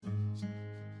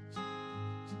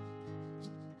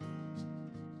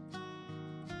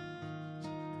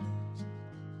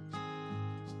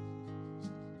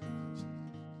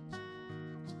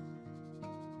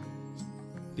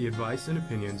The advice and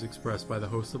opinions expressed by the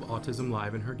host of Autism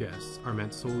Live and her guests are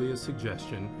meant solely as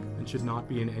suggestion and should not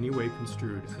be in any way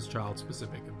construed as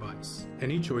child-specific advice.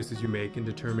 Any choices you make in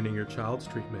determining your child's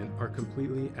treatment are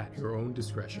completely at your own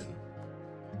discretion.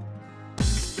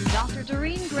 Dr.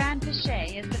 Doreen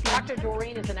Grand-Piché is the... Dr.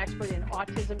 Doreen is an expert in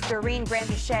autism. Doreen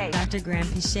Grand-Piché. Dr.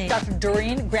 Grand-Piché. Dr.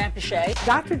 Doreen Grand-Piché.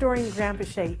 Dr. Doreen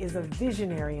Grand-Piché is a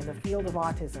visionary in the field of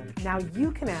autism. Now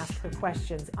you can ask her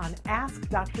questions on Ask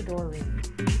Dr. Doreen.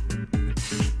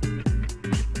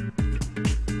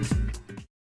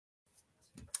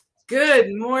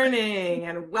 Good morning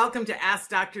and welcome to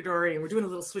Ask Dr. Doreen. We're doing a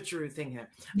little switcheroo thing here.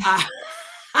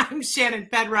 I'm Shannon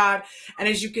Pedrod, and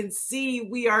as you can see,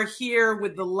 we are here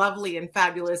with the lovely and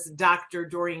fabulous Dr.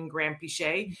 Doreen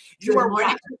Grand-Piché.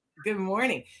 Good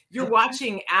morning. You're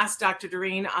watching Ask Dr.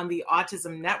 Doreen on the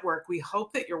Autism Network. We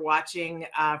hope that you're watching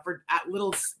for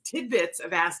little tidbits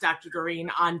of Ask Dr.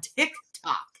 Doreen on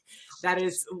TikTok. That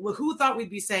is, who thought we'd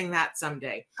be saying that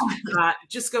someday?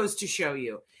 Just goes to show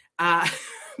you.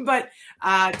 But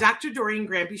Dr. Doreen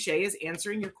Grand-Piché is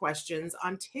answering your questions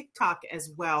on TikTok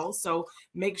as well. So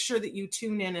make sure that you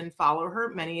tune in and follow her.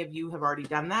 Many of you have already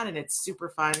done that, and it's super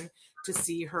fun to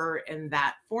see her in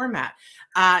that format.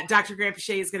 Dr.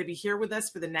 Grand-Piché is going to be here with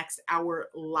us for the next hour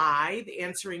live,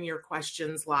 answering your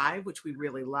questions live, which we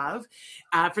really love.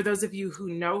 For those of you who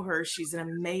know her, she's an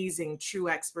amazing, true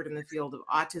expert in the field of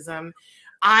autism.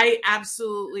 I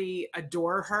absolutely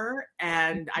adore her,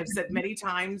 and I've said many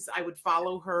times I would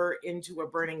follow her into a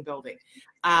burning building.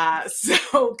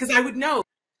 Because I would know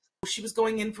she was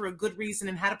going in for a good reason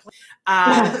and had a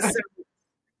plan.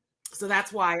 So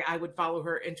that's why I would follow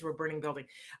her into a burning building.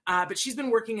 But she's been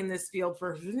working in this field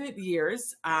for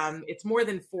years. It's more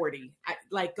than 40.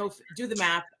 Go do the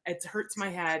math. It hurts my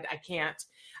head. I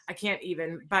can't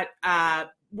even. But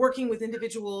working with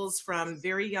individuals from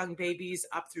very young babies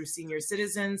up through senior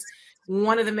citizens.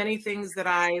 One of the many things that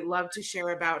I love to share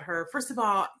about her, first of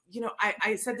all,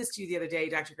 I said this to you the other day,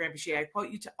 Dr. Grand-Piché, I quote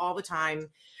you all the time,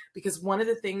 because one of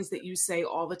the things that you say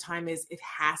all the time is it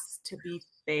has to be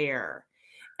fair.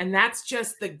 And that's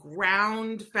just the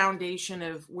ground foundation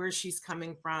of where she's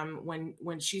coming from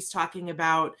when she's talking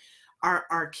about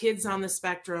our kids on the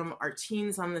spectrum, our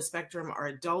teens on the spectrum, our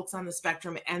adults on the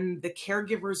spectrum, and the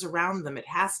caregivers around them. It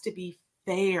has to be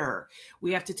fair.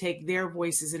 We have to take their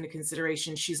voices into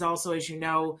consideration. She's also, as you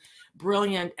know,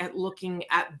 brilliant at looking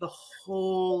at the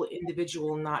whole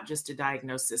individual, not just a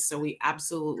diagnosis. So we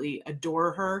absolutely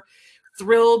adore her.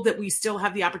 Thrilled that we still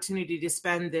have the opportunity to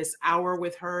spend this hour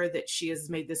with her, that she has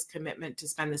made this commitment to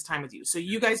spend this time with you. So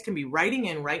you guys can be writing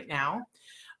in right now.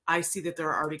 I see that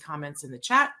there are already comments in the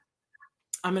chat.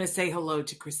 I'm going to say hello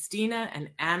to Christina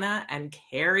and Anna and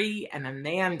Carrie and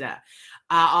Amanda,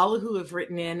 all who have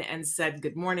written in and said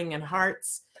good morning and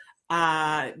hearts.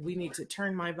 We need to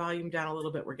turn my volume down a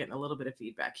little bit. We're getting a little bit of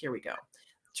feedback. Here we go.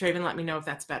 Traven, let me know if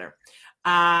that's better.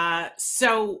 We're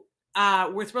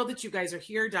thrilled that you guys are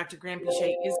here. Dr.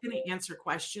 Grand-Piché is going to answer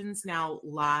questions now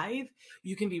live.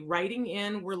 You can be writing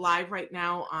in. We're live right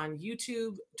now on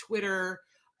YouTube, Twitter,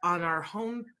 on our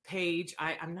home page.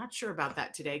 I'm not sure about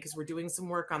that today because we're doing some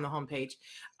work on the homepage,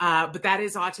 but that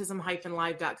is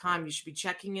autism-live.com. You should be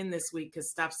checking in this week because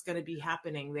stuff's going to be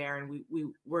happening there. And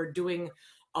we're doing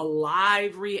a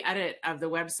live re-edit of the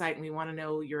website, and we want to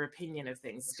know your opinion of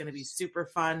things. It's going to be super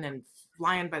fun and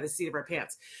flying by the seat of our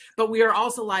pants. But we are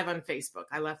also live on Facebook.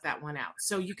 I left that one out.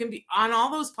 So you can be on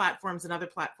all those platforms and other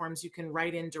platforms. You can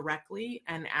write in directly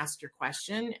and ask your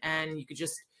question, and you could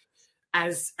just,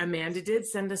 as Amanda did,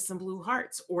 send us some blue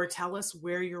hearts or tell us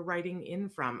where you're writing in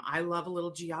from. I love a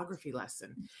little geography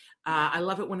lesson. I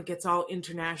love it when it gets all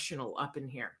international up in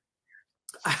here.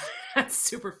 That's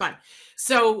super fun.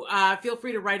 So feel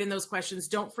free to write in those questions.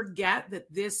 Don't forget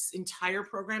that this entire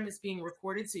program is being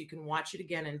recorded so you can watch it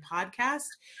again in podcast.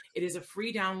 It is a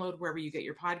free download wherever you get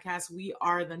your podcasts. We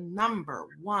are the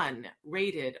 #1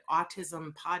 rated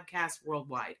autism podcast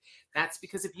worldwide. That's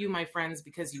because of you, my friends,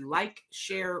 because you like,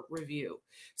 share, review.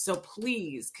 So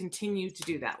please continue to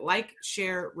do that. Like,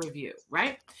 share, review,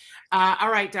 right?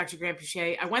 All right, Dr.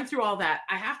 Grand-Piché, I went through all that.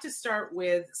 I have to start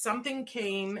with something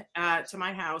came to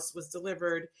my house, was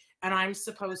delivered, and I'm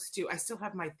supposed to, I still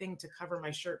have my thing to cover my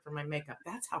shirt for my makeup.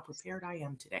 That's how prepared I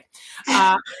am today.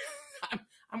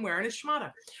 I'm wearing a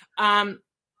schmata.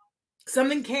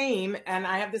 Something came and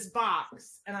I have this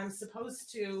box and I'm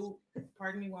supposed to,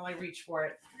 pardon me while I reach for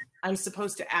it, I'm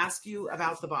supposed to ask you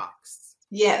about the box.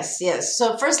 Yes.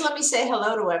 So first let me say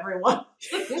hello to everyone.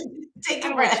 Take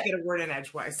a breath. Get a word in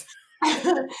edgewise.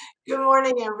 Good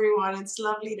morning, everyone. It's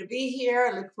lovely to be here.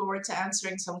 I look forward to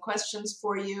answering some questions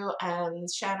for you. And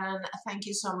Shannon, thank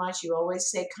you so much. You always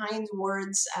say kind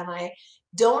words, and I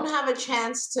don't have a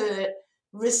chance to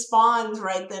respond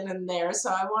right then and there.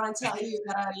 So I want to tell you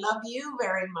that I love you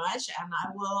very much, and I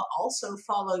will also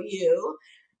follow you.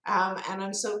 And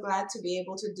I'm so glad to be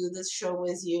able to do this show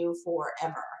with you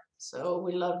forever. So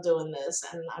we love doing this,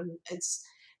 and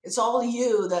it's all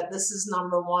you that this is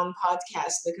 #1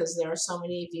 podcast, because there are so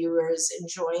many viewers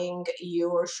enjoying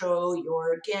your show,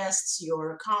 your guests,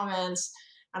 your comments,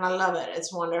 and I love it.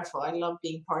 It's wonderful. I love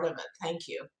being part of it. Thank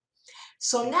you.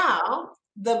 So now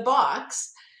the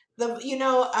box,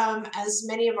 as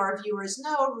many of our viewers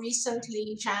know,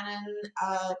 recently Shannon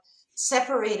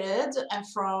separated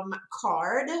from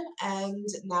CARD, and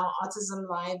now Autism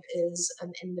Live is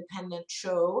an independent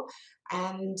show.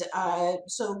 And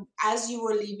so as you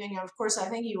were leaving, of course, I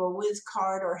think you were with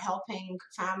CARD or helping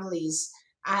families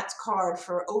at CARD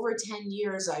for over 10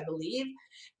 years, I believe.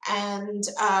 And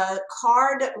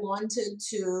CARD wanted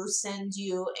to send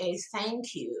you a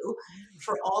thank you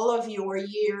for all of your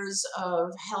years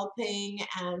of helping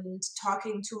and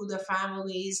talking to the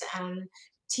families and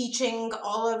teaching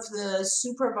all of the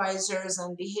supervisors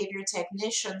and behavior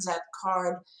technicians at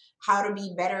CARD how to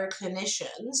be better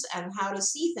clinicians and how to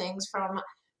see things from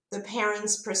the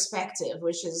parent's perspective,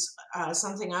 which is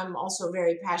something I'm also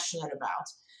very passionate about.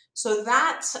 So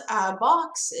that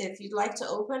box, if you'd like to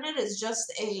open it, is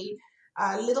just a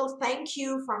little thank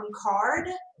you from CARD.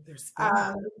 There's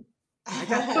foam. I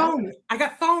got foam. I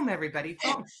got foam, everybody.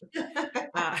 Foam.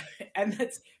 And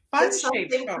that's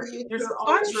fun-shaped foam. There's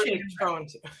fun-shaped foam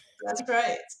too. That's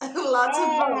right. Lots of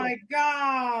foam. Oh my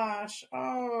gosh.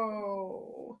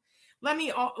 Oh. Let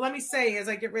me say, as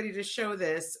I get ready to show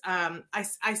this,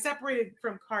 I separated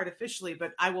from CARD officially,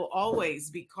 but I will always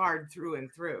be CARD through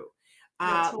and through.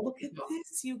 Look at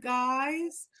this, you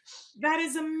guys. That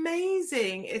is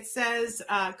amazing. It says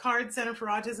CARD Center for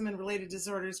Autism and Related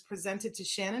Disorders presented to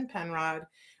Shannon Penrod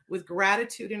with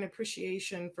gratitude and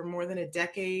appreciation for more than a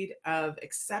decade of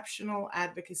exceptional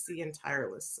advocacy and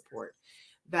tireless support.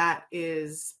 That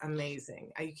is amazing.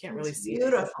 You can't really see it.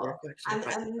 Beautiful.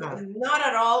 And not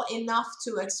at all enough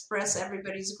to express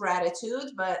everybody's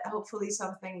gratitude, but hopefully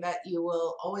something that you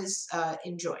will always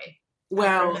enjoy.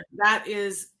 Well, that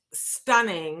is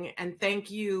stunning, and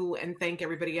thank you, and thank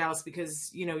everybody else,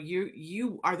 because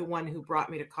you are the one who brought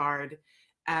me to CARD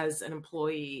as an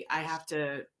employee. I have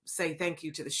to say thank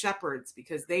you to the Shepherds,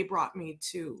 because they brought me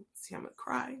to, see, I'm gonna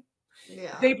cry.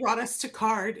 Yeah. They brought us to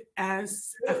CARD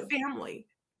as a family,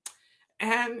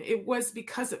 and it was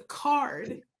because of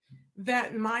CARD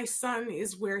that my son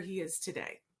is where he is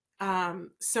today.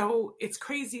 So it's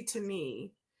crazy to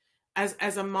me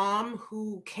as a mom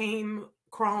who came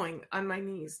crawling on my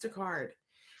knees to CARD,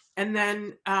 and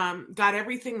then got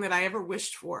everything that I ever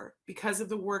wished for because of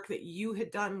the work that you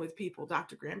had done with people,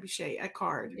 Dr. Granpeesheh at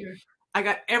CARD. Yeah. I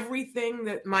got everything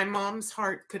that my mom's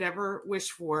heart could ever wish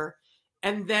for.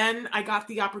 And then I got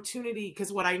the opportunity,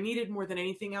 because what I needed more than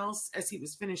anything else as he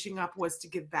was finishing up was to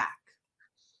give back.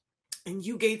 And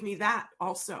you gave me that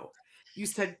also. You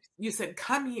said,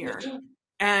 come here.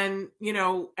 And,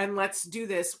 and let's do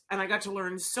this. And I got to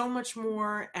learn so much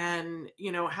more and,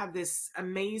 have this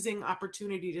amazing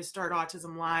opportunity to start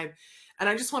Autism Live. And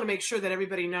I just want to make sure that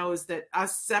everybody knows that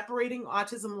us separating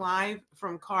Autism Live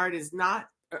from CARD is not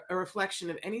a reflection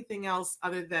of anything else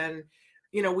other than,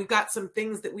 we've got some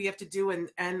things that we have to do. And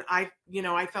I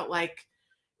felt like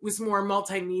it was more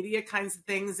multimedia kinds of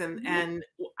things. And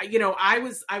I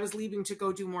was leaving to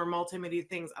go do more multimedia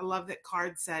things. I love that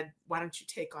CARD said, why don't you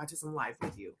take Autism Live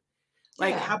with you?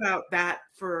 Like, how about that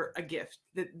for a gift?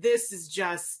 That this is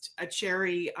just a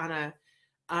cherry on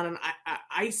an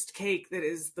iced cake that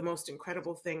is the most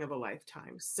incredible thing of a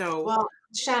lifetime. So, well,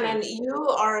 Shannon, you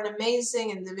are an amazing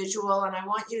individual, and I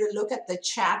want you to look at the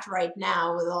chat right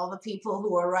now with all the people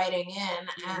who are writing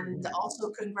in, and also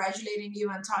congratulating you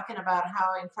and talking about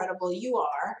how incredible you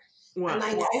are. Wow. And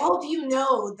I hope you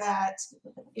know that,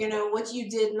 what you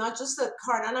did, not just at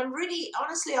CARD. And I'm really,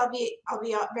 honestly, I'll be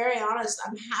very honest.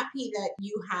 I'm happy that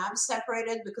you have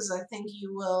separated, because I think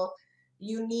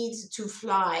you need to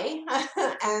fly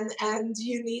and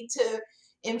you need to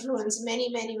influence many,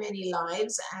 many, many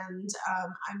lives. And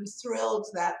I'm thrilled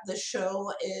that the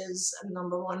show is a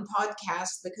 #1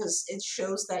 podcast, because it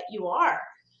shows that you are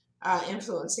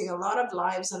influencing a lot of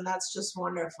lives, and that's just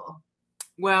wonderful.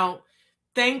 Well,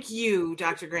 thank you,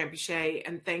 Dr. Granpeesheh,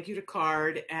 and thank you to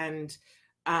CARD. And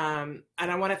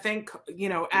I want to thank,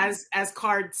 as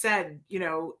CARD said,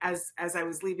 as I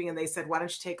was leaving, and they said, why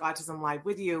don't you take Autism Live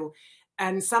with you?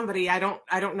 and somebody, I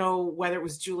don't know whether it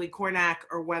was Julie Cornack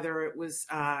or whether it was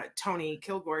Tony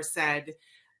Kilgore, said,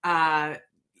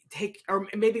 take, or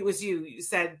maybe it was you. You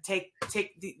said,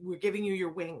 we're giving you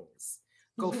your wings.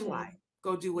 Go fly.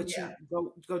 Go do what you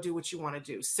go do what you want to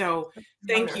do. So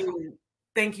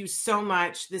thank you so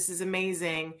much. This is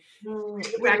amazing.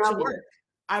 Back to work.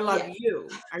 I love you.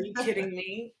 Are you kidding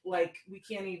me? Like, we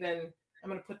can't even. I'm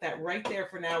going to put that right there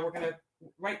for now. We're going to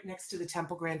right next to the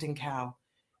Temple Grandin cow.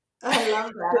 I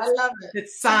love that. I love it.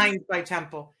 It's signed by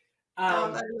Temple. I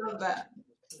love that.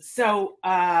 So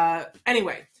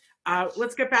anyway,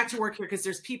 let's get back to work here because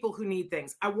there's people who need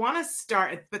things. I want to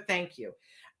start, but thank you.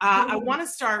 I want to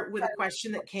start with a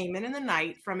question that came in the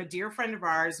night from a dear friend of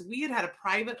ours. We had a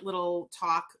private little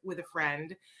talk with a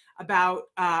friend about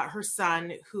her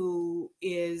son who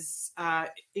is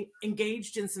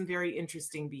engaged in some very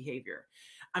interesting behavior.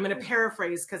 I'm going to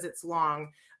paraphrase because it's long,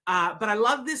 but I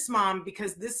love this mom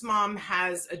because this mom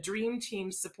has a dream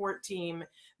team, support team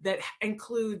that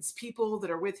includes people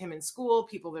that are with him in school,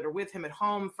 people that are with him at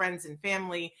home, friends and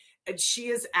family. And she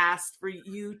has asked for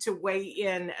you to weigh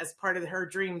in as part of her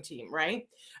dream team, right?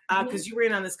 Because you were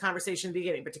in on this conversation in the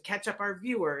beginning, but to catch up our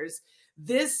viewers,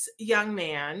 this young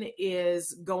man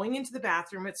is going into the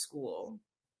bathroom at school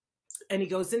and he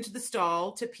goes into the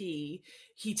stall to pee.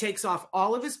 He takes off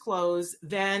all of his clothes.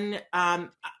 Then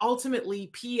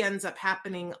ultimately pee ends up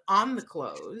happening on the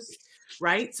clothes,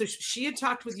 right? So she had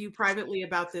talked with you privately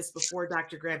about this before,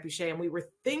 Dr. Grant-Boucher, and we were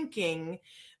thinking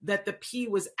that the pee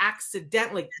was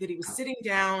accidentally, that he was sitting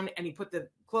down and he put the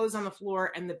clothes on the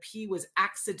floor and the pee was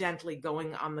accidentally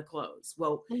going on the clothes.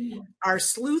 Well, our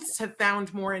sleuths have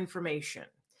found more information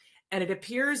and it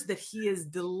appears that he is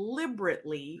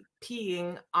deliberately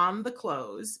peeing on the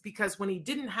clothes because when he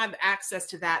didn't have access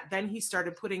to that, then he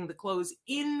started putting the clothes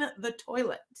in the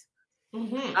toilet.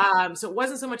 So it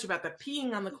wasn't so much about the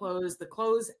peeing on the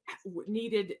clothes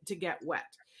needed to get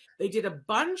wet. They did a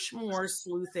bunch more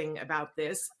sleuthing about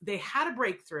this. They had a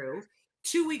breakthrough.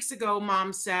 2 weeks ago,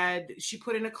 mom said she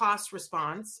put in a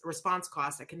response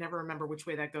cost. I can never remember which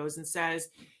way that goes, and says,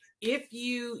 if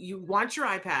you want your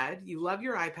iPad, you love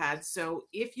your iPad. So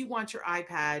if you want your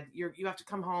iPad, you have to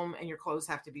come home and your clothes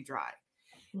have to be dry.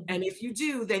 And if you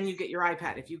do, then you get your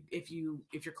iPad. If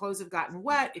your clothes have gotten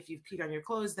wet, if you've peed on your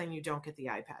clothes, then you don't get the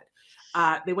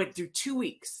iPad. They went through 2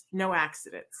 weeks, no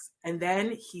accidents. And then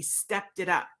he stepped it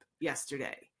up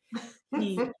yesterday.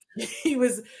 He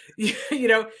was,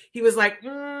 he was like,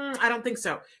 I don't think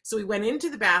so. So he went into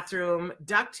the bathroom,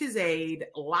 ducked his aid,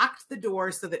 locked the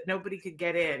door so that nobody could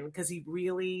get in because he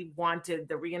really wanted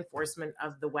the reinforcement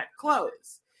of the wet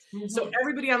clothes. So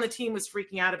everybody on the team was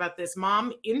freaking out about this.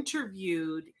 Mom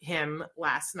interviewed him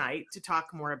last night to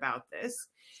talk more about this.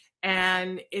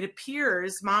 And it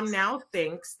appears mom now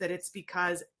thinks that it's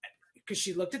because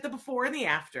she looked at the before and the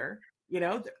after,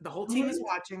 the whole team is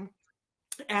watching.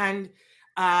 And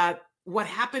what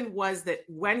happened was that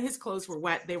when his clothes were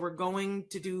wet, they were going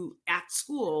to do at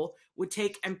school would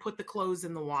take and put the clothes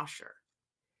in the washer.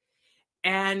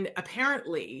 And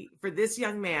apparently for this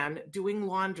young man, doing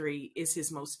laundry is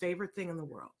his most favorite thing in the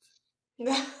world.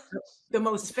 The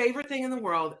most favorite thing in the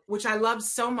world, which I love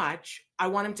so much. I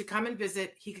want him to come and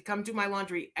visit. He could come do my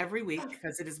laundry every week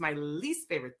because it is my least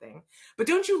favorite thing. But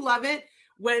don't you love it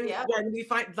when we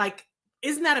find, like,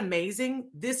 isn't that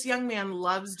amazing? This young man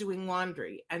loves doing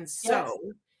laundry. And so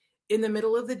in the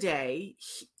middle of the day,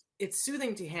 it's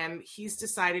soothing to him. He's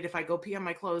decided if I go pee on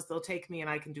my clothes, they'll take me and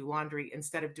I can do laundry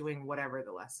instead of doing whatever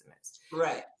the lesson is.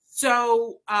 Right.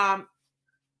 So,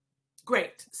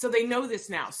 great. So they know this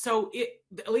now. So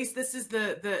at least this is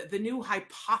the new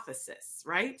hypothesis,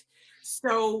 right?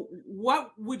 So what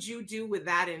would you do with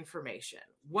that information?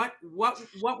 What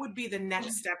would be the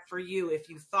next step for you if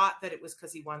you thought that it was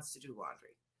because he wants to do laundry?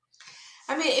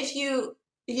 I mean, if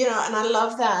and I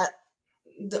love that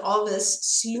all this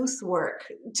sleuth work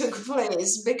took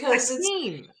place because a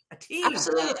team.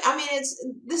 Absolutely. I mean,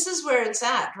 this is where it's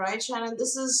at, right, Shannon?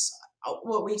 This is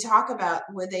what we talk about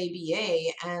with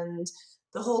ABA and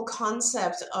the whole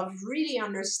concept of really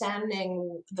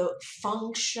understanding the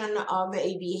function of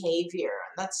a behavior.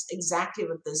 That's exactly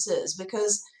what this is,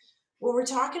 because what we're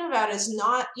talking about is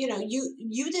not,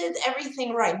 you did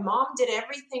everything right. Mom did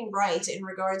everything right in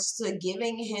regards to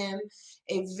giving him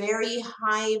a very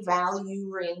high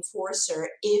value reinforcer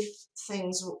if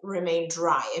things remain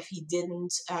dry, if he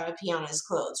didn't pee on his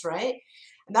clothes, right?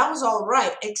 And that was all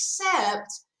right,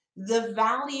 except the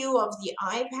value of the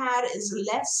iPad is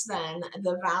less than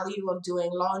the value of doing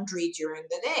laundry during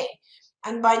the day.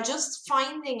 And by just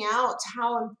finding out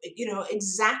how,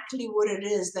 exactly what it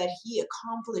is that he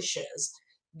accomplishes,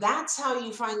 That's how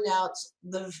you find out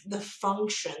the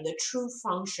function, the true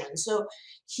function. So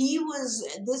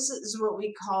this is what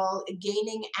we call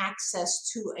gaining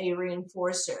access to a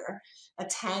reinforcer, a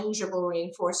tangible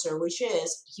reinforcer, which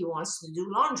is he wants to do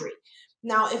laundry.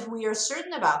 Now, if we are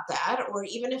certain about that, or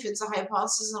even if it's a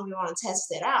hypothesis and we want to test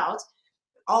it out,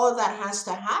 all of that has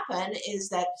to happen is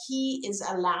that he is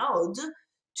allowed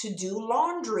to do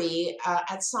laundry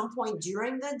at some point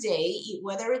during the day,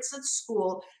 whether it's at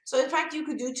school. So in fact, you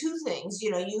could do two things.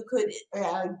 You could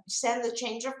send the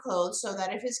change of clothes so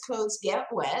that if his clothes get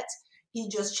wet, he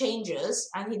just changes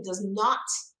and he does not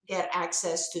get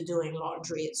access to doing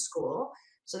laundry at school.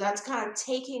 So that's kind of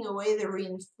taking away the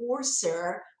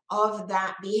reinforcer of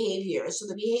that behavior. So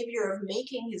the behavior of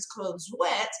making his clothes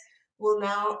wet will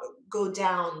now go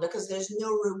down because there's no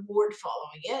reward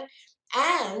following it.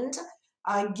 And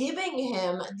giving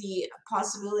him the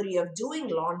possibility of doing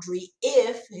laundry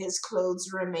if his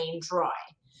clothes remain dry.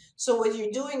 So what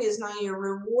you're doing is now you're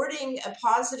rewarding a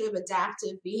positive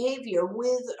adaptive behavior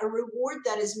with a reward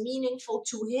that is meaningful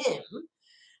to him,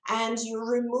 and you're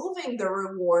removing the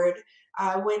reward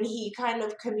when he kind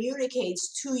of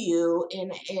communicates to you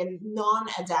in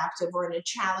non-adaptive or in a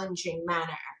challenging manner.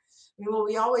 I mean, what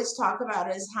we always talk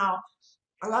about is how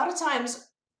a lot of times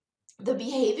the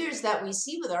behaviors that we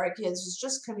see with our kids is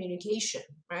just communication,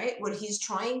 right? What he's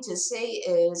trying to say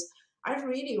is, I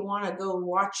really want to go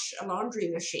watch a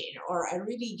laundry machine, or I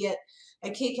really get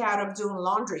a kick out of doing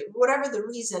laundry, whatever the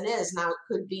reason is. Now, it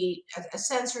could be a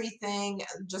sensory thing,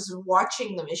 just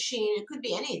watching the machine. It could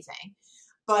be anything.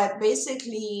 But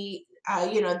basically,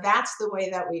 that's the way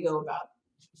that we go about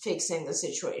fixing the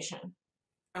situation.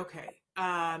 Okay.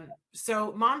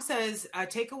 So mom says,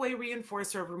 takeaway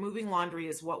reinforcer of removing laundry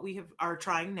is what we are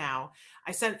trying now.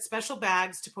 I sent special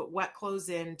bags to put wet clothes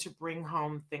in to bring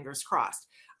home, fingers crossed.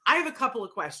 I have a couple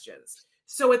of questions.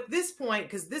 So at this point,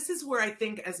 because this is where I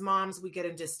think as moms, we get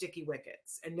into sticky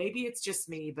wickets, and maybe it's just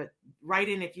me, but write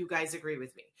in if you guys agree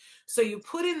with me. So you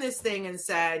put in this thing and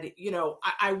said,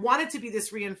 I want it to be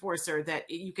this reinforcer that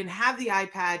you can have the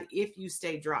iPad if you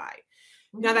stay dry.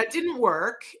 Now that didn't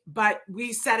work, but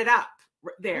we set it up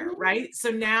there, right?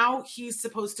 So now he's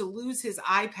supposed to lose his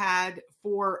iPad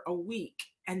for a week.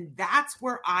 And that's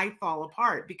where I fall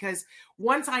apart, because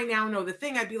once I now know the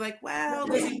thing, I'd be like, well,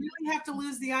 does he really have to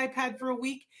lose the iPad for a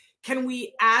week? Can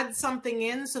we add something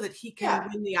in so that he can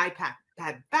win the iPad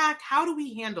back? How do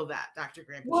we handle that, Dr.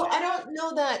 Graham? Well, I don't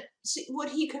know that. See, what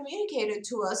he communicated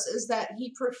to us is that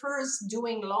he prefers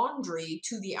doing laundry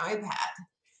to the iPad.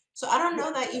 So I don't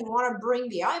know that you want to bring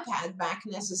the iPad back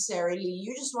necessarily.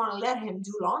 You just want to let him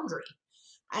do laundry,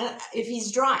 and if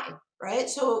he's dry, right?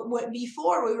 So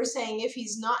before we were saying if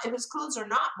his clothes are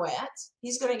not wet,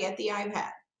 he's going to get the iPad.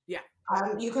 Yeah.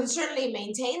 You can certainly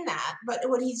maintain that, but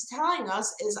what he's telling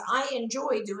us is, I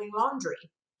enjoy doing laundry.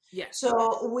 Yes.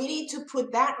 So we need to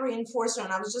put that reinforcer.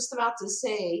 And I was just about to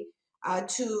say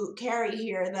to Carrie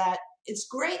here that it's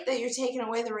great that you're taking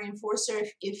away the reinforcer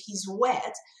if he's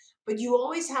wet, but you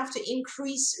always have to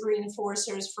increase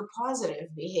reinforcers for positive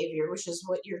behavior, which is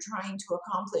what you're trying to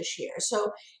accomplish here.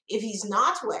 So if he's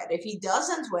not wet, if he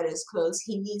doesn't wet his clothes,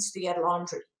 he needs to get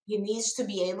laundry. He needs to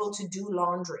be able to do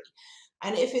laundry.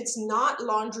 And if it's not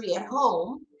laundry at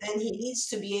home, then he needs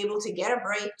to be able to get a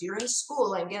break during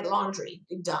school and get laundry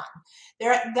done.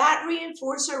 That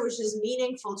reinforcer, which is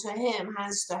meaningful to him,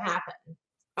 has to happen.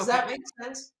 Does that make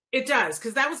sense? It does,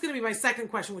 because that was going to be my second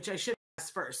question, which I should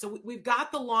ask first. So we've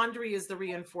got the laundry as the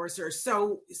reinforcer.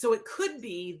 So it could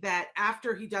be that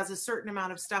after he does a certain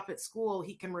amount of stuff at school,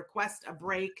 he can request a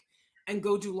break and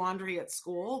go do laundry at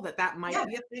school. That might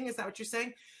be a thing. Is that what you're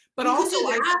saying? But also,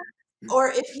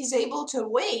 or if he's able to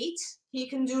wait, he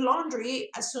can do laundry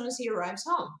as soon as he arrives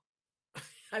home.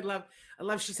 I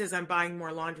love, she says, I'm buying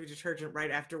more laundry detergent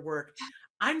right after work.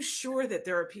 I'm sure that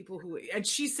there are people who, and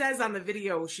she says on the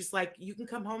video, she's like, you can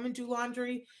come home and do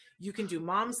laundry. You can do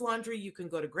mom's laundry. You can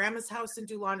go to grandma's house and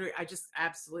do laundry. I just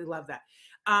absolutely love that.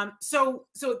 So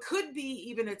it could be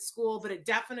even at school, but it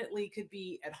definitely could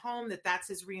be at home that's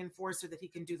his reinforcer that he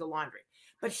can do the laundry.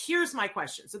 But here's my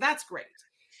question. So that's great.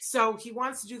 So he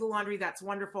wants to do the laundry. That's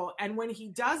wonderful. And when he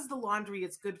does the laundry,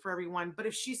 it's good for everyone. But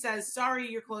if she says, sorry,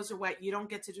 your clothes are wet, you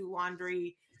don't get to do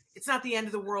laundry, it's not the end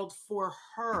of the world for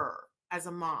her as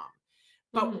a mom.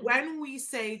 But when we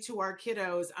say to our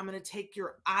kiddos, I'm going to take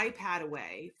your iPad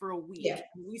away for a week,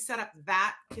 we set up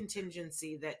that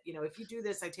contingency that, if you do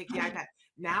this, I take the iPad.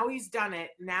 Now he's done it.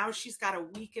 Now she's got a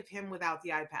week of him without the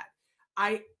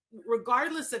iPad.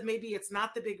 Regardless of maybe it's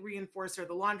not the big reinforcer of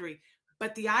the laundry,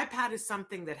 but the iPad is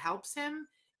something that helps him.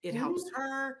 It helps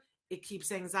her. it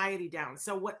keeps anxiety down.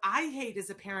 So what I hate as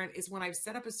a parent is when I've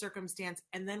set up a circumstance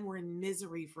and then we're in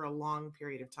misery for a long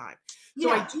period of time. So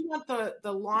I do want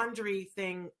the laundry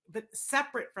thing, but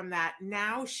separate from that,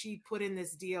 now she put in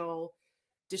this deal.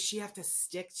 Does she have to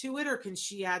stick to it, or can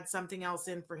she add something else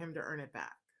in for him to earn it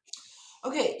back?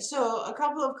 Okay, so a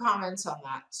couple of comments on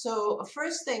that. So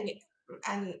first thing,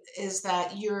 and is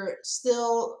that you're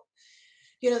still,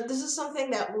 this is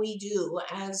something that we do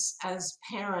as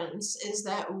parents, is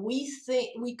that we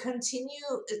continue,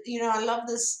 I love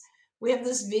this. We have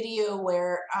this video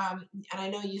where, and I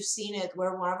know you've seen it,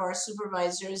 where one of our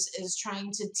supervisors is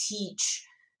trying to teach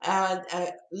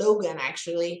Logan,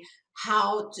 actually,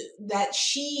 that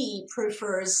she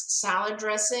prefers salad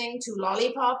dressing to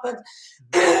lollipop, but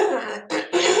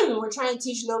we're trying to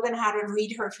teach Logan how to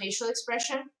read her facial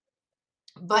expression.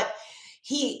 But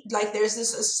there's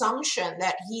this assumption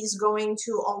that he's going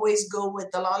to always go with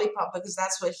the lollipop because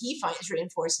that's what he finds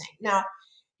reinforcing. Now,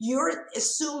 you're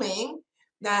assuming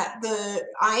that the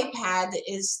iPad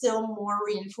is still more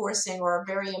reinforcing or a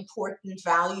very important,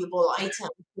 valuable item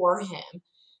for him.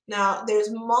 Now, there's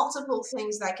multiple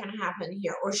things that can happen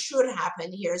here or should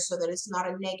happen here so that it's not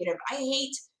a negative. I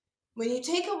hate when you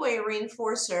take away a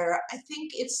reinforcer. I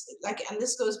think it's like, and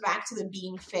this goes back to the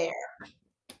being fair.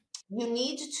 You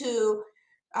need to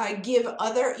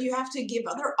you have to give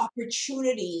other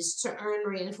opportunities to earn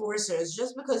reinforcers.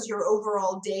 Just because your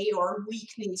overall day or week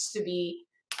needs to be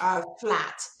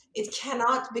flat, it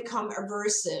cannot become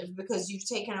aversive because you've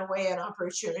taken away an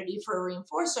opportunity for a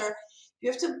reinforcer.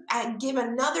 You have to give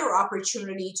another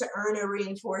opportunity to earn a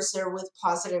reinforcer with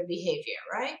positive behavior,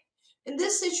 right? In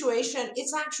this situation,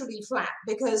 it's actually flat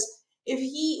because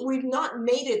we've not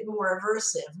made it more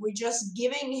aversive. We're just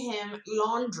giving him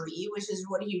laundry, which is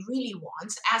what he really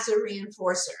wants, as a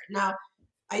reinforcer. Now,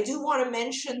 I do want to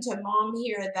mention to mom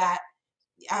here that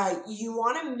you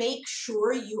want to make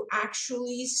sure you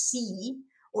actually see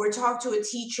or talk to a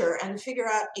teacher and figure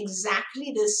out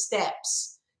exactly the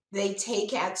steps they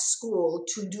take at school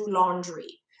to do laundry,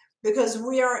 because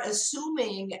we are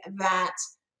assuming that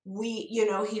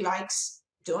he likes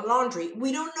doing laundry.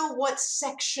 We don't know what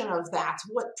section of that,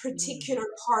 what particular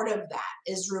part of that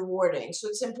is rewarding. So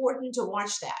it's important to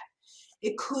watch that.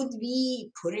 It could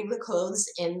be putting the clothes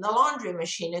in the laundry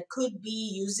machine. It could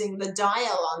be using the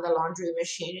dial on the laundry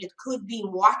machine. It could be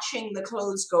watching the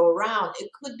clothes go around. It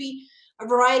could be a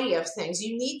variety of things.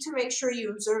 You need to make sure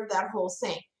you observe that whole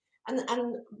thing.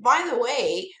 And by the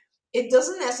way, it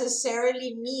doesn't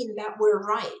necessarily mean that we're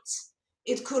right.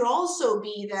 It could also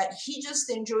be that he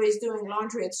just enjoys doing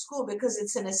laundry at school because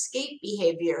it's an escape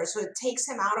behavior. So it takes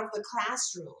him out of the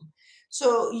classroom.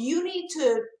 So you need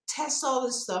to test all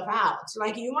this stuff out.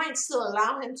 Like, you might still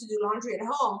allow him to do laundry at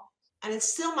home, and it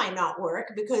still might not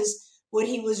work because what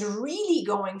he was really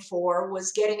going for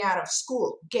was getting out of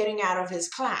school, getting out of his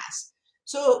class.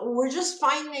 So we're just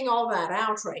finding all that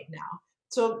out right now.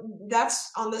 So that's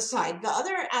on the side. The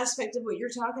other aspect of what you're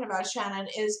talking about, Shannon,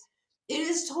 is it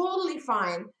is totally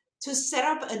fine to set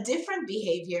up a different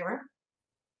behavior,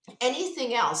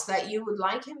 anything else that you would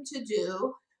like him to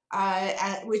do,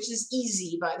 which is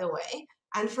easy, by the way.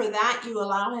 And for that, you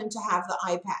allow him to have the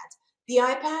iPad. The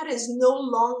iPad is no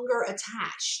longer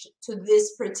attached to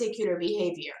this particular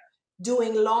behavior.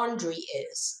 Doing laundry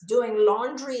is. Doing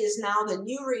laundry is now the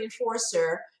new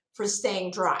reinforcer for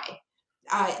staying dry.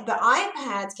 The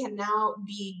iPad can now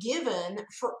be given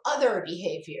for other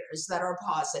behaviors that are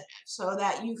positive, so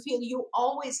that you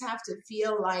always have to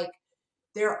feel like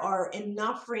there are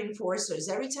enough reinforcers.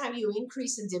 Every time you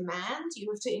increase the demand, you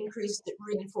have to increase the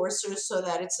reinforcers so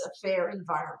that it's a fair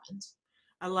environment.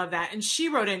 I love that. And she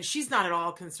wrote in, she's not at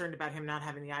all concerned about him not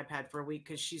having the iPad for a week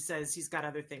because she says he's got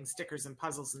other things, stickers and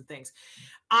puzzles and things.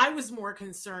 I was more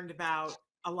concerned about,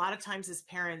 a lot of times as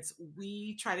parents,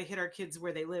 we try to hit our kids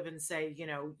where they live and say,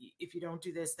 if you don't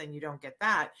do this, then you don't get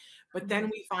that. But then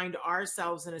we find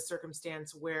ourselves in a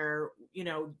circumstance where, they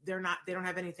don't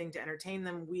have anything to entertain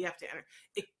them. We have to,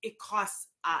 it costs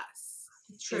us.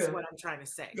 True. Is what I'm trying to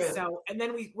say. True. So, and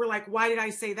then we're like, why did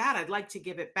I say that? I'd like to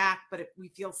give it back, but we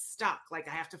feel stuck. Like,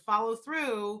 I have to follow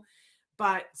through.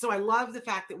 But so I love the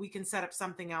fact that we can set up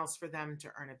something else for them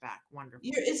to earn it back. Wonderful.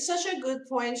 It's such a good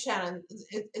point, Shannon.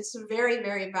 It's a very,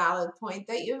 very valid point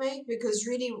that you make, because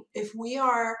really, if we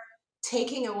are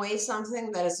taking away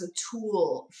something that is a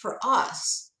tool for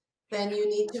us, then you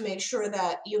need to make sure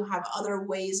that you have other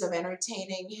ways of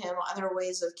entertaining him, other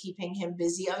ways of keeping him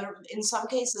busy, in some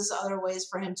cases, other ways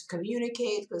for him to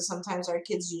communicate, because sometimes our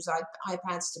kids use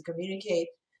iPads to communicate.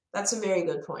 That's a very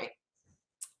good point.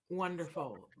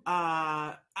 Wonderful.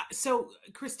 So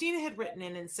Christina had written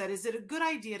in and said, is it a good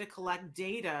idea to collect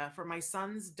data for my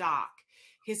son's doc?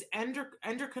 his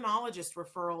endocrinologist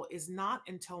referral is not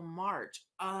until March.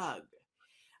 Ugh.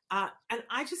 And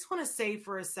I just want to say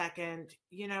for a second,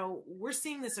 you know, we're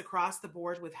seeing this across the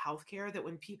board with healthcare, that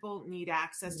when people need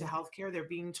access to healthcare, they're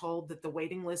being told that the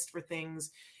waiting list for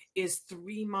things is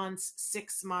 3 months,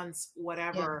 6 months,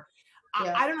 whatever.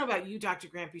 Yeah. I don't know about you, Dr.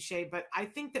 Grant-Piché, but I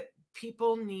think that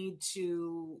people need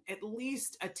to at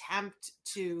least attempt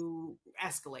to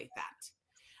escalate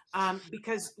that.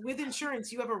 Because with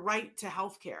insurance, you have a right to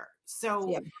healthcare.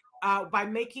 So by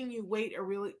making you wait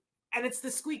and it's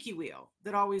the squeaky wheel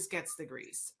that always gets the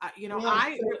grease. You know,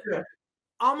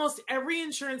 almost every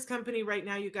insurance company right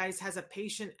now, you guys, has a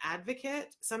patient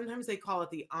advocate. Sometimes they call it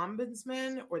the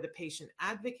ombudsman or the patient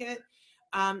advocate.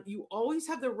 You always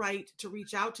have the right to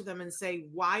reach out to them and say,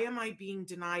 why am I being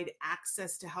denied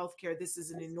access to healthcare? This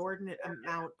is an inordinate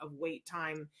amount of wait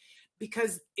time,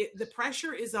 because the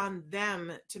pressure is on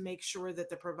them to make sure that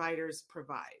the providers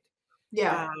provide.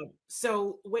 Yeah.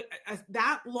 So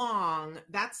that long,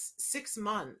 that's 6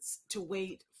 months to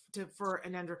wait for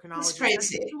an endocrinologist. It's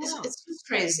crazy. It's just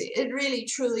crazy. It really,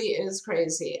 truly is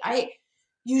crazy.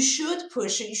 You should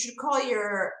push it. You should call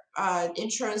your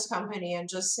insurance company and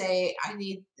just say,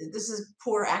 this is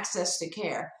poor access to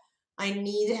care. I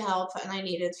need help and I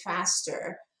need it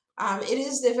faster. It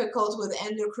is difficult with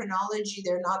endocrinology.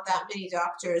 There are not that many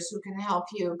doctors who can help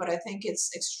you, but I think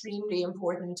it's extremely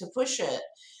important to push it.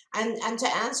 And to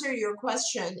answer your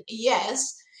question,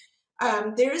 yes,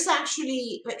 there is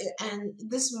actually, and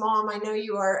this mom, I know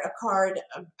you are a card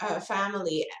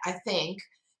family, I think,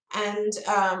 and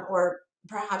or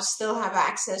perhaps still have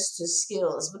access to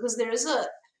skills, because there is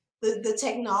the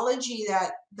technology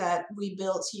that we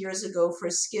built years ago for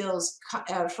skills,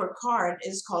 for card,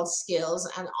 is called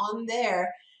Skills, and on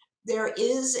there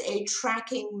is a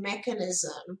tracking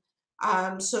mechanism.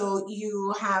 So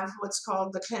you have what's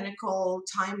called the clinical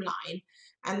timeline,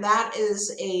 and that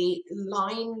is a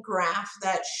line graph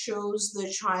that shows the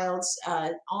child's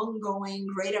ongoing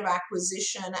rate of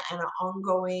acquisition and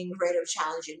ongoing rate of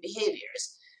challenging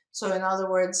behaviors. So in other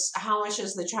words, how much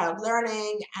is the child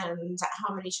learning and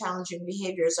how many challenging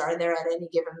behaviors are there at any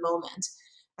given moment?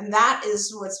 And that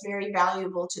is what's very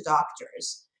valuable to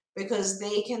doctors, because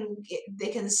they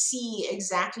can see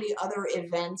exactly other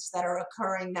events that are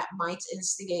occurring that might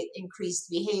instigate increased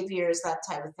behaviors, that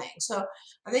type of thing. So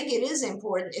I think it is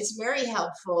important. It's very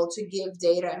helpful to give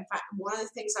data. In fact, one of the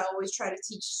things I always try to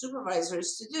teach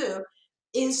supervisors to do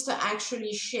is to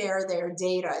actually share their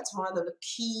data. It's one of the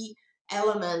key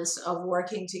elements of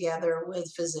working together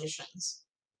with physicians.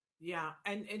 Yeah.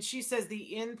 And she says the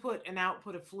input and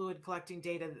output of fluid collecting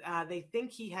data, they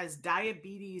think he has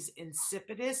diabetes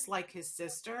insipidus like his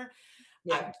sister.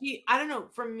 Yeah. I don't know.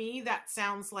 For me, that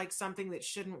sounds like something that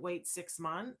shouldn't wait 6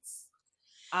 months.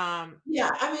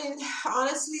 Yeah. I mean,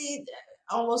 honestly,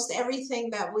 almost everything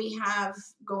that we have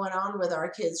going on with our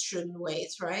kids shouldn't wait,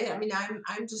 right? I mean,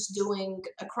 I'm just doing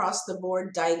across the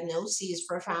board diagnoses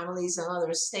for families in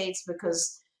other states,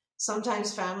 because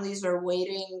sometimes families are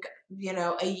waiting,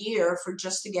 a year for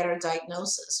just to get a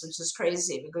diagnosis, which is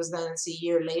crazy, because then it's a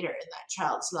year later in that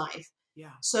child's life.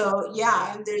 Yeah. So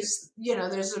yeah,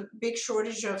 there's a big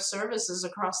shortage of services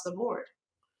across the board.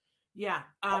 Yeah.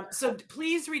 So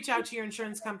please reach out to your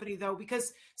insurance company, though,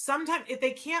 because sometimes if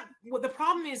they can't, the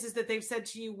problem is that they've said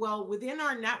to you, well, within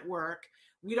our network,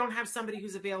 we don't have somebody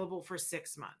who's available for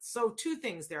 6 months. So two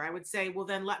things there. I would say, well,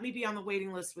 then let me be on the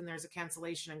waiting list when there's a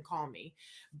cancellation and call me.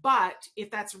 But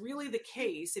if that's really the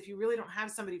case, if you really don't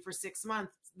have somebody for 6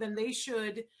 months, then they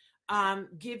should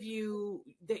give you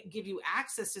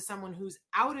access to someone who's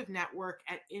out of network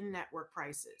at in-network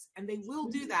prices. And they will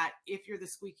do that if you're the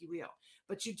squeaky wheel.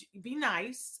 But you be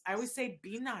nice. I always say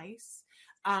be nice,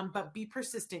 but be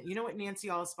persistent. You know what Nancy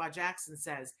Alspaugh Jackson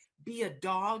says? Be a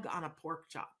dog on a pork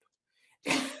chop.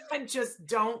 And just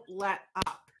don't let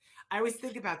up. I always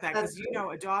think about that, because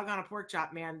a dog on a pork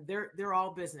chop, man, they're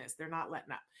all business. They're not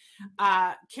letting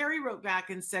up. Carrie wrote back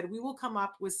and said, we will come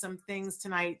up with some things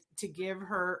tonight to give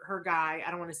her guy,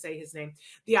 I don't want to say his name,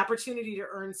 the opportunity to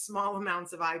earn small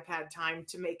amounts of iPad time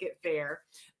to make it fair.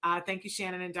 Thank you,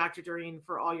 Shannon and Dr. Doreen,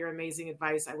 for all your amazing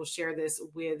advice. I will share this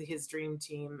with his dream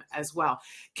team as well.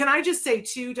 Can I just say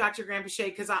too, Dr. Grant-Piché,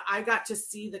 because I got to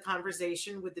see the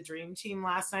conversation with the dream team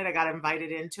last night. I got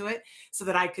invited into it so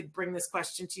that I could bring this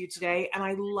question to you today. And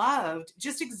I loved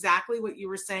just exactly what you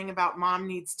were saying about mom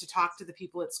needs to talk to the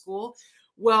people at school.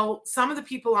 Well, some of the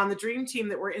people on the dream team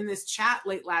that were in this chat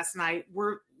late last night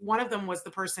one of them was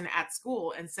the person at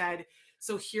school, and said,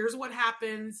 so here's what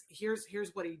happens. Here's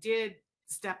what he did.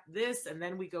 Step this, and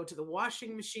then we go to the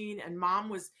washing machine. And mom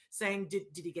was saying, did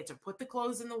he get to put the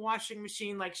clothes in the washing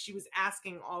machine? Like, she was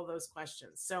asking all those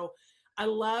questions. So I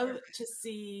love to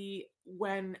see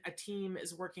when a team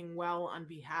is working well on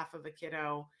behalf of a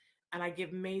kiddo, and I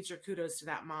give major kudos to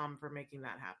that mom for making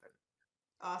that happen.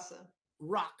 Awesome.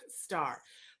 Rock star.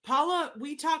 Paula,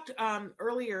 we talked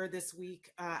earlier this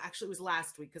week, actually it was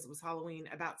last week because it was Halloween,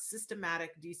 about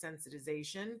systematic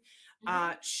desensitization.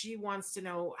 She wants to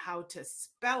know how to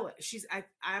spell it.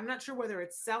 I'm not sure whether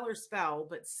it's sell or spell,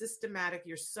 but systematic,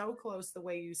 you're so close the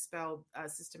way you spelled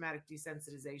systematic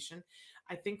desensitization.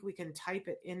 I think we can type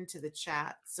it into the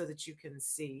chat so that you can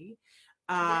see.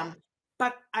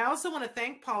 But I also want to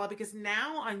thank Paula because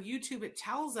now on YouTube, it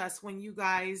tells us when you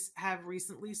guys have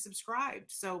recently subscribed.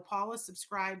 So Paula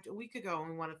subscribed a week ago, and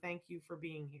we want to thank you for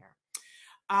being here.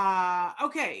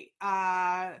 Okay.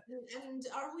 And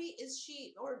is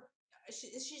she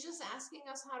just asking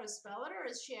us how to spell it, or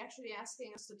is she actually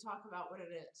asking us to talk about what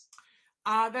it is?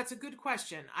 That's a good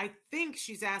question. I think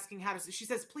she's asking she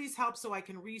says, please help so I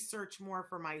can research more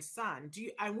for my son.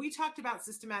 And we talked about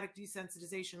systematic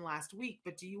desensitization last week,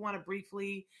 but do you want to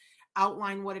briefly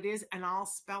outline what it is, and I'll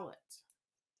spell it?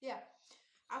 Yeah,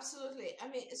 absolutely. I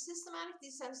mean, systematic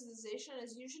desensitization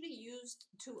is usually used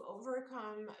to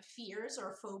overcome fears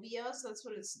or phobias. That's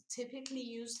what it's typically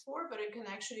used for, but it can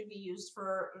actually be used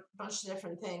for a bunch of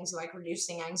different things like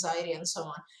reducing anxiety and so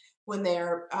on, when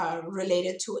they're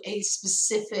related to a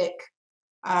specific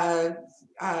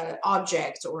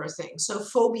object or a thing. So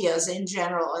phobias in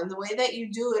general. And the way that you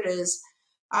do it is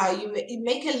you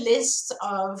make a list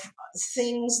of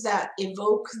things that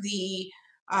evoke the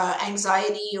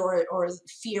anxiety or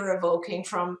fear evoking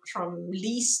from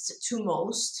least to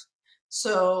most.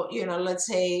 So, let's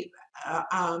say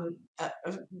a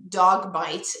dog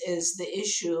bite is the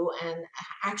issue, and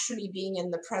actually being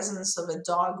in the presence of a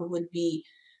dog would be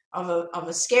of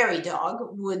a scary dog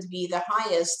would be the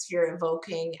highest fear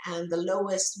evoking, and the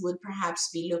lowest would perhaps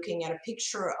be looking at a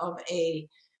picture of a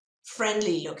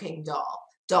friendly looking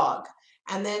dog.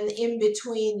 And then in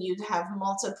between you'd have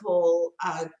multiple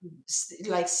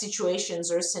like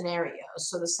situations or scenarios.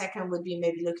 So the second would be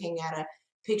maybe looking at a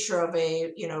picture of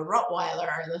a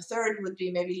Rottweiler, and the third would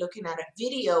be maybe looking at a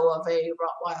video of a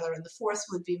Rottweiler, and the fourth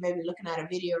would be maybe looking at a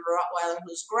video of a Rottweiler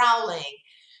who's growling.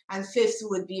 And fifth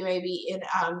would be maybe in,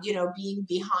 being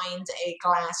behind a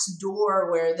glass door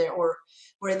where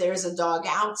there's a dog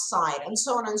outside, and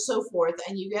so on and so forth.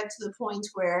 And you get to the point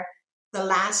where the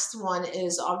last one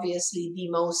is obviously the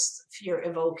most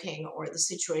fear-evoking, or the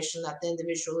situation that the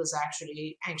individual is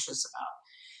actually anxious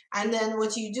about. And then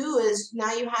what you do is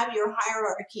now you have your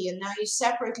hierarchy, and now you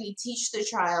separately teach the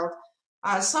child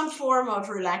some form of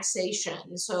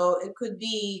relaxation. So it could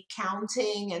be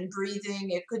counting and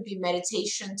breathing. It could be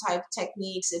meditation type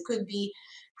techniques. It could be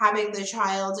having the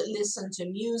child listen to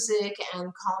music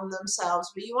and calm themselves.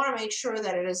 But you want to make sure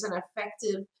that it is an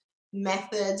effective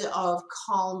method of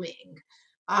calming.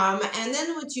 And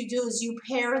then what you do is you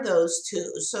pair those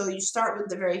two. So you start with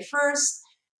the very first,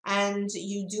 and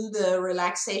you do the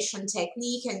relaxation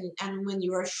technique. And when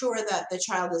you are sure that the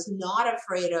child is not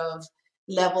afraid of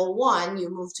level 1, you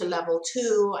move to level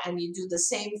 2, and you do the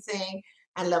same thing,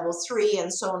 and level 3,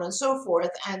 and so on and so forth.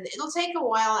 And it'll take a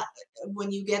while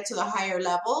when you get to the higher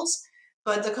levels,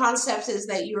 but the concept is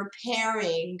that you're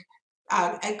pairing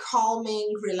a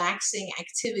calming, relaxing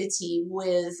activity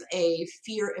with a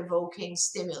fear-evoking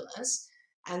stimulus,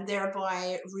 and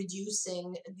thereby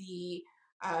reducing the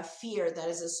fear that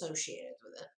is associated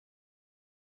with it.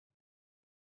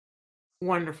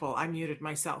 Wonderful. I muted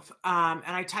myself. And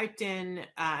I typed in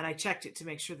and I checked it to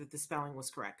make sure that the spelling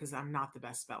was correct, because I'm not the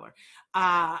best speller.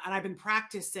 And I've been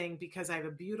practicing because I have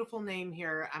a beautiful name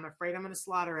here. I'm afraid I'm going to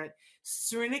slaughter it.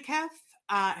 Sriniketh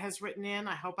has written in.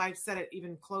 I hope I've said it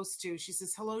even close to. She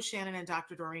says, hello, Shannon and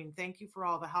Dr. Doreen. Thank you for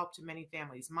all the help to many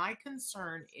families. My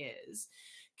concern is,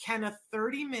 can a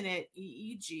 30-minute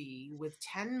EEG with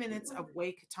 10 minutes of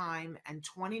wake time and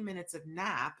 20 minutes of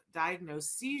nap diagnose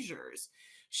seizures?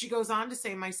 She goes on to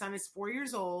say, my son is 4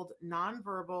 years old,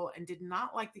 nonverbal, and did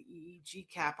not like the EEG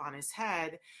cap on his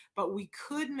head, but we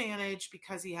could manage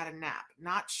because he had a nap.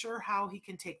 Not sure how he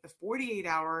can take the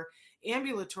 48-hour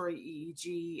ambulatory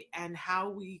EEG and how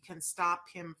we can stop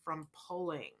him from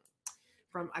pulling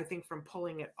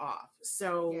it off.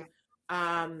 So,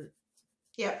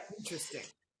 yeah. Interesting.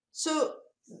 So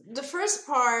the first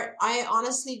part, I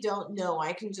honestly don't know.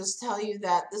 I can just tell you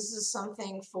that this is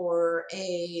something for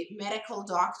a medical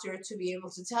doctor to be able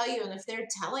to tell you. And if they're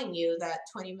telling you that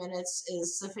 20 minutes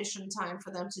is sufficient time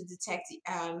for them to detect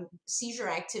seizure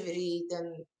activity,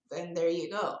 then there you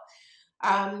go.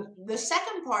 The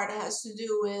second part has to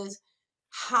do with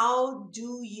how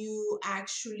do you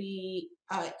actually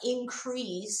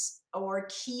increase or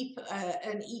keep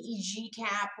an EEG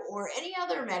cap or any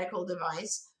other medical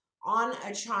device on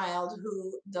a child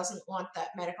who doesn't want that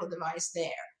medical device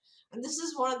there. And this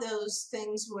is one of those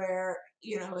things where,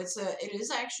 you know, it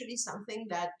is actually something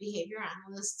that behavior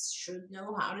analysts should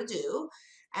know how to do.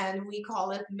 And we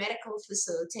call it medical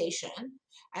facilitation.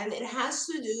 And it has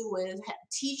to do with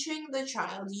teaching the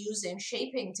child using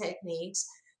shaping techniques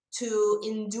to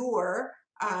endure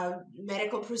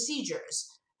medical procedures.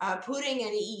 Putting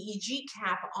an EEG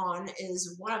cap on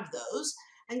is one of those.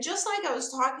 And just like I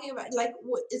was talking about, like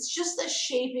it's just a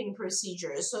shaping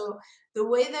procedure. So the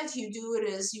way that you do it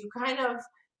is you kind of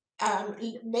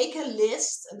make a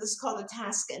list, and this is called a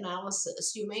task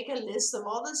analysis. You make a list of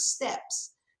all the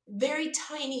steps, very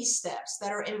tiny steps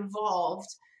that are involved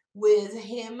with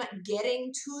him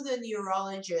getting to the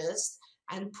neurologist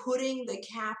and putting the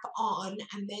cap on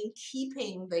and then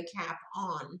keeping the cap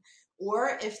on.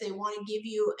 Or if they want to give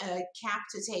you a cap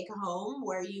to take home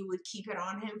where you would keep it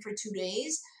on him for 2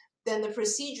 days, then the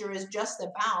procedure is just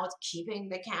about keeping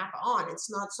the cap on. It's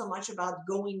not so much about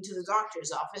going to the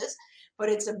doctor's office, but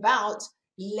it's about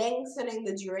lengthening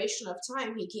the duration of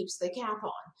time he keeps the cap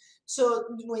on. So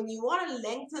when you want to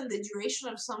lengthen the duration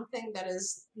of something that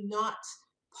is not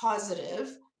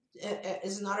positive,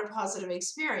 is not a positive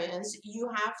experience, you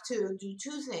have to do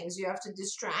two things. You have to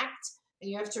distract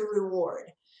and you have to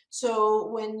reward. So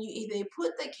when they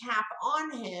put the cap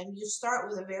on him, you start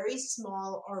with a very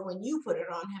small, or when you put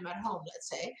it on him at home, let's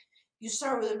say, you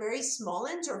start with a very small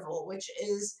interval, which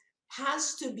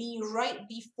has to be right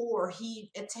before he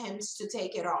attempts to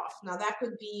take it off. Now that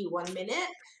could be 1 minute,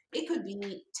 it could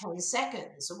be 10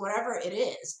 seconds, whatever it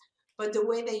is. But the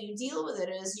way that you deal with it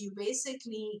is you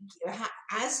basically,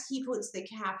 as he puts the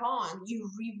cap on, you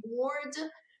reward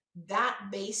that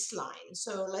baseline.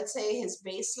 So let's say his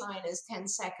baseline is 10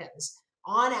 seconds.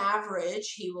 On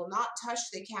average, he will not touch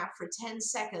the cap for 10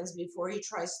 seconds before he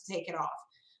tries to take it off.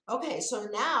 Okay, so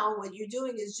now what you're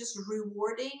doing is just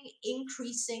rewarding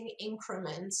increasing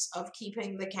increments of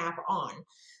keeping the cap on.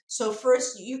 So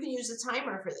first, you can use a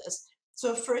timer for this.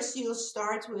 So first you'll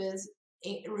start with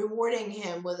rewarding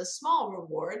him with a small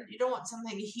reward. You don't want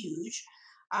something huge.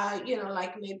 You know,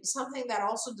 like maybe something that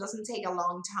also doesn't take a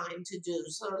long time to do.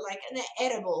 So like an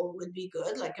edible would be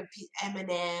good, like a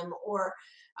M&M, or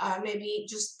maybe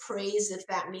just praise if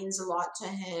that means a lot to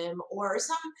him, or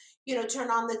some, you know,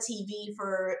 turn on the TV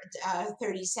for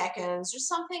 30 seconds or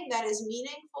something that is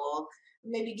meaningful.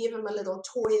 Maybe give him a little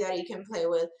toy that he can play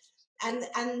with.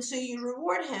 And so you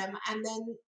reward him, and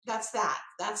then that's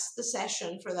the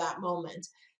session for that moment.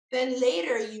 Then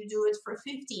later you do it for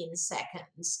 15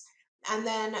 seconds. And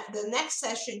then the next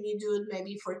session, you do it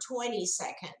maybe for 20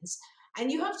 seconds.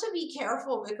 And you have to be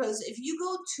careful, because if you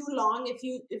go too long, if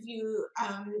you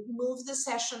move the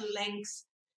session length,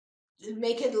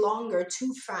 make it longer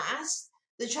too fast,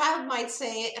 the child might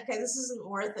say, okay, this isn't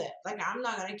worth it. Like, I'm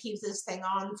not going to keep this thing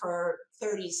on for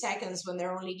 30 seconds when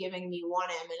they're only giving me one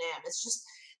M&M. It's just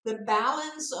the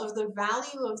balance of the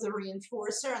value of the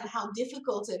reinforcer and how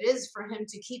difficult it is for him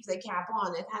to keep the cap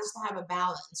on. It has to have a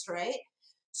balance, right?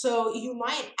 So you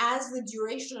might, as the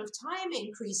duration of time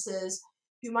increases,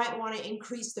 you might want to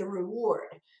increase the reward.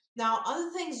 Now, other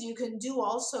things you can do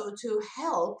also to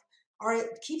help are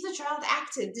keep the child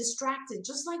active, distracted,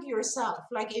 just like yourself.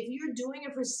 Like if you're doing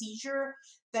a procedure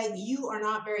that you are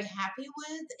not very happy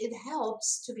with, it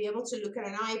helps to be able to look at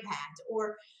an iPad.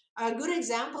 Or a good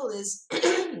example is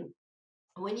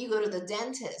when you go to the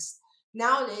dentist.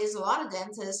 Nowadays, a lot of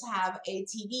dentists have a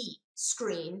TV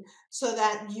screen so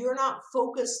that you're not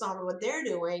focused on what they're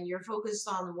doing. You're focused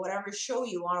on whatever show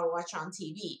you want to watch on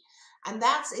TV. And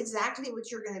that's exactly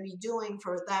what you're going to be doing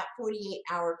for that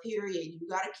 48-hour period. You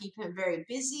got to keep him very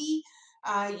busy.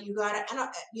 You got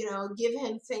to, you know, give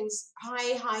him things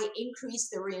high, increase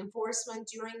the reinforcement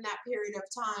during that period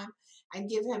of time, and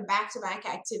give him back-to-back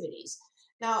activities.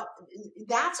 Now,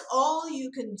 that's all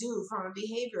you can do from a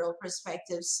behavioral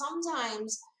perspective.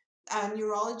 Sometimes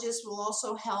neurologists will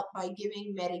also help by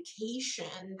giving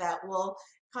medication that will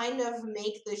kind of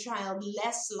make the child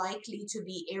less likely to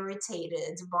be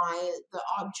irritated by the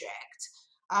object.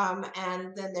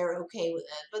 And then they're okay with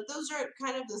it. But those are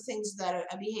kind of the things that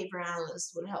a behavior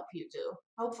analyst would help you do.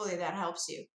 Hopefully that helps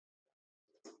you.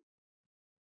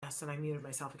 Yes, and I muted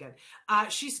myself again.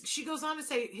 She goes on to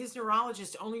say his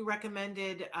neurologist only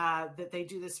recommended that they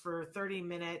do this for 30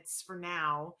 minutes for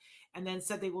now, and then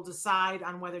said they will decide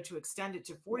on whether to extend it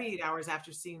to 48 hours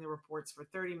after seeing the reports for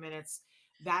 30 minutes.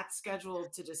 That's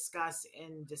scheduled to discuss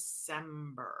in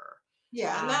December.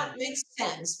 Yeah, and that makes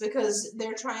sense, because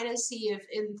they're trying to see if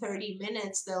in 30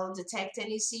 minutes they'll detect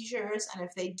any seizures, and if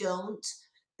they don't,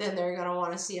 then they're going to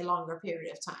want to see a longer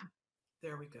period of time.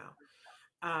 There we go.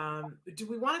 Do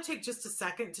we want to take just a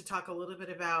second to talk a little bit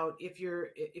about if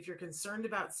you're concerned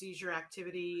about seizure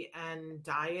activity and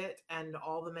diet and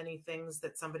all the many things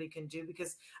that somebody can do?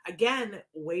 Because again,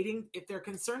 if they're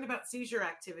concerned about seizure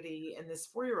activity and this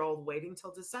 4-year-old waiting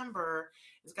till December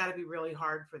has got to be really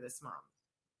hard for this mom.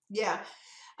 Yeah.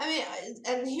 I mean,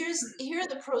 and here are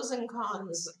the pros and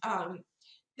cons.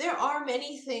 There are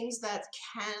many things that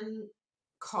can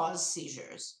cause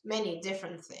seizures, many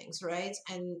different things, right?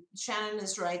 And Shannon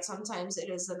is right. Sometimes it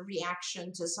is a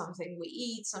reaction to something we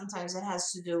eat. Sometimes it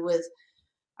has to do with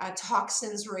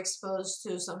toxins we're exposed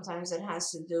to. Sometimes it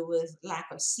has to do with lack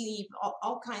of sleep,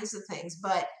 all kinds of things.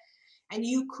 And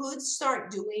you could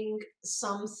start doing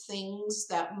some things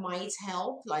that might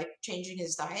help, like changing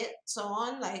his diet, so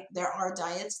on. Like there are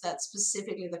diets that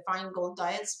specifically, the Feingold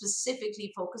diet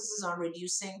specifically focuses on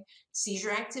reducing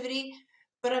seizure activity.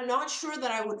 But I'm not sure that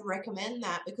I would recommend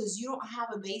that because you don't have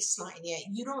a baseline yet.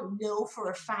 You don't know for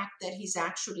a fact that he's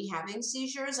actually having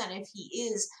seizures. And if he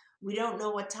is, we don't know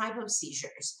what type of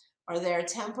seizures. Are there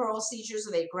temporal seizures?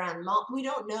 Are they grand mal? We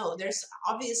don't know.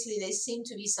 Obviously, they seem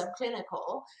to be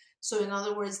subclinical. So in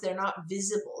other words, they're not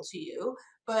visible to you,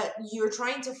 but you're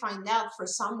trying to find out for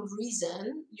some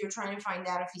reason, you're trying to find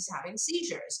out if he's having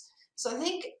seizures. So I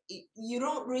think you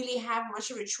don't really have much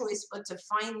of a choice but to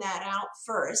find that out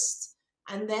first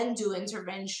and then do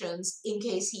interventions in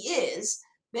case he is,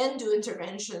 then do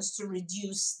interventions to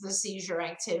reduce the seizure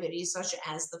activity, such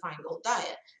as the Feingold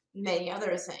diet, many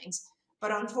other things.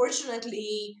 But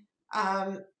unfortunately,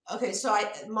 okay, so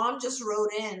mom just wrote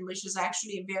in, which is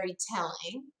actually very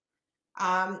telling.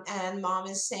 And mom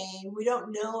is saying, we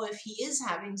don't know if he is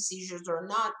having seizures or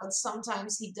not, but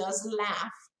sometimes he does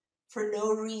laugh for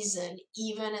no reason,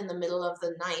 even in the middle of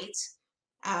the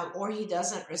night, or he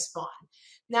doesn't respond.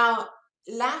 Now,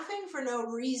 laughing for no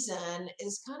reason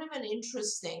is kind of an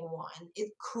interesting one.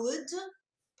 It could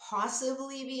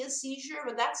possibly be a seizure,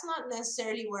 but that's not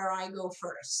necessarily where I go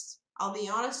first. I'll be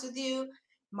honest with you,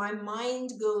 my mind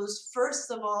goes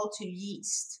first of all to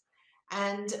yeast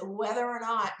and whether or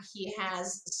not he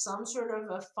has some sort of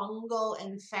a fungal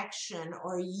infection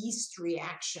or yeast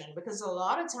reaction, because a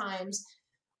lot of times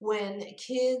when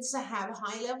kids have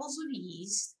high levels of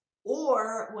yeast,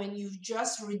 or when you've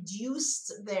just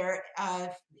reduced their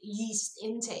yeast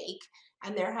intake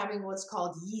and they're having what's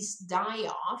called yeast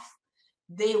die-off,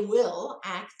 they will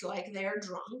act like they're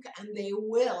drunk and they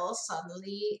will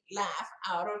suddenly laugh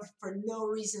for no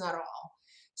reason at all.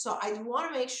 So I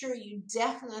want to make sure you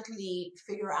definitely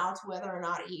figure out whether or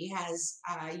not he has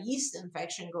a yeast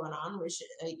infection going on, which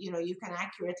you can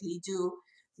accurately do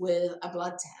with a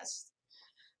blood test.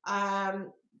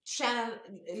 Shannon,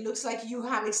 it looks like you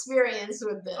have experience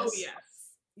with this. Oh, yes.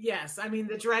 Yes. I mean,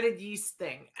 the dreaded yeast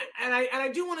thing. And I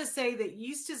do want to say that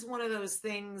yeast is one of those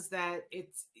things that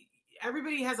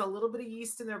everybody has a little bit of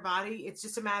yeast in their body. It's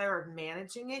just a matter of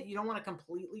managing it. You don't want to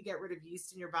completely get rid of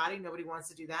yeast in your body. Nobody wants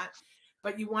to do that,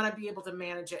 but you want to be able to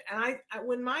manage it. And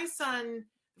when my son,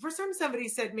 the first time somebody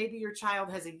said, maybe your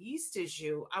child has a yeast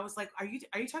issue, I was like, are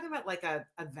you talking about like a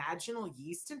vaginal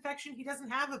yeast infection? He doesn't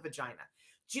have a vagina.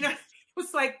 Do you know? It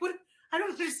was like, what? I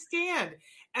don't understand.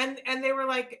 And they were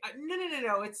like,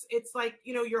 no. It's like,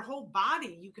 your whole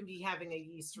body, you can be having a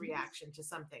yeast reaction to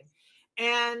something.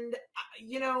 And,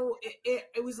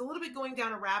 it was a little bit going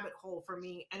down a rabbit hole for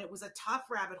me, and it was a tough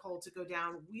rabbit hole to go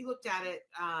down. We looked at it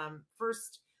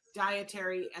first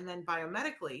dietary and then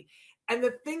biomedically. And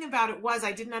the thing about it was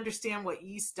I didn't understand what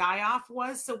yeast die-off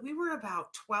was. So we were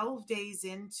about 12 days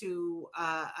into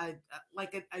a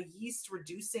yeast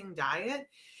reducing diet.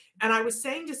 And I was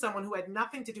saying to someone who had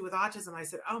nothing to do with autism, I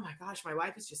said, oh my gosh, my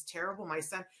life is just terrible. My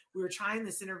son, we were trying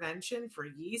this intervention for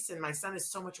yeast and my son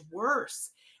is so much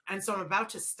worse. And so I'm about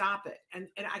to stop it. And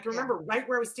I can remember right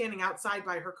where I was standing outside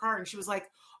by her car and she was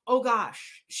like, oh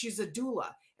gosh, she's a doula.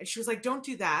 And she was like, don't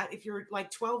do that. If you're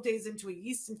like 12 days into a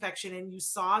yeast infection and you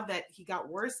saw that he got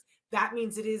worse, that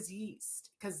means it is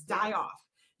yeast, because die off.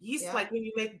 Yeast, like when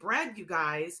you make bread, you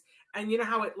guys, and you know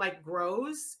how it like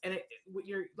grows and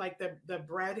you're like the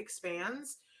bread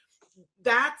expands.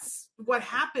 That's what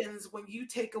happens when you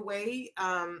take away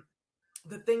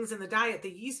the things in the diet.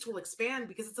 The yeast will expand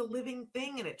because it's a living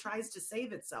thing and it tries to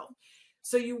save itself.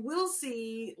 So you will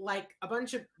see like a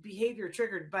bunch of behavior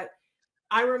triggered. But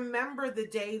I remember the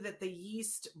day that the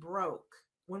yeast broke,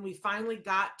 when we finally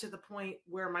got to the point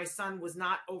where my son was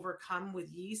not overcome with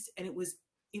yeast, and it was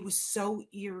so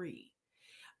eerie.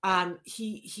 I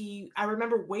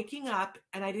remember waking up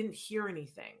and I didn't hear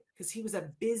anything because he was a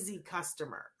busy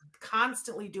customer,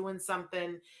 constantly doing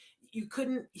something. He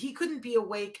couldn't be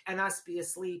awake and us be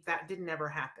asleep. That didn't ever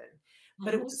happen.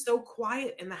 but it was so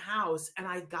quiet in the house. And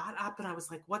I got up and I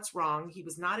was like, what's wrong? He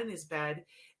was not in his bed,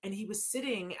 and he was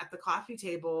sitting at the coffee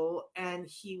table, and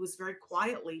he was very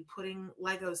quietly putting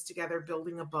Legos together,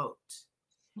 building a boat.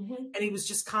 And he was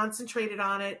just concentrated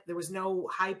on it. There was no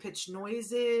high-pitched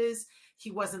noises.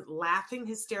 He wasn't laughing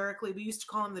hysterically. We used to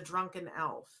call him the drunken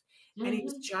elf. And he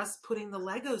was just putting the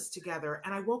Legos together.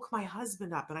 And I woke my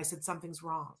husband up and I said, something's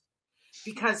wrong.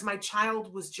 Because my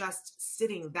child was just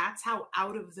sitting. That's how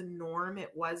out of the norm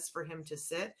it was for him to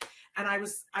sit. And I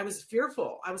was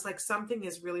fearful. I was like, something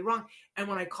is really wrong. And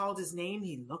when I called his name,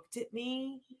 he looked at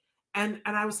me, and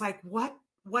I was like, what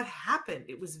happened?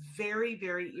 It was very,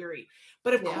 very eerie.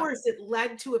 But of course, it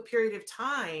led to a period of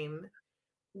time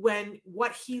when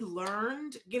what he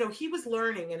learned, he was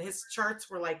learning, and his charts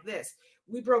were like this.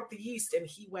 We broke the yeast and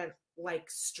he went like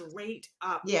straight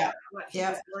up. What he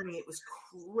was learning. It was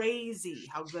crazy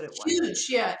how good it was.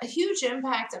 Huge, a huge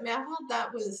impact. I mean, I've had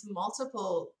that with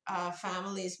multiple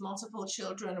families, multiple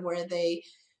children, where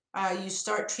you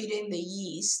start treating the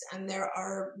yeast, and there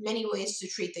are many ways to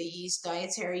treat the yeast.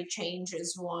 Dietary change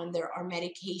is one. There are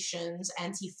medications,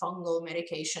 antifungal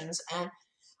medications, and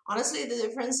honestly, the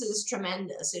difference is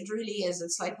tremendous. It really is.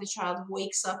 It's like the child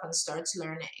wakes up and starts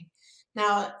learning.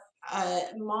 Now,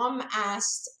 mom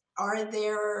asked,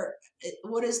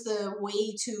 what is the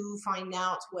way to find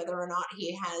out whether or not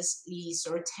he has yeast,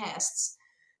 or tests?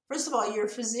 First of all, your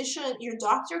physician, your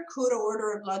doctor could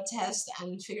order a blood test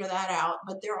and figure that out,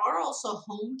 but there are also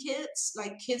home kits,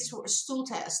 like kits for stool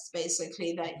tests,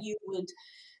 basically, that you would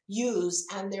use.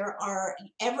 And there are,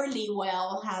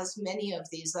 Everlywell has many of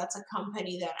these. That's a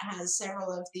company that has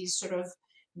several of these sort of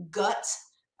gut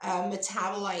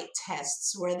metabolite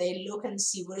tests, where they look and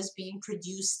see what is being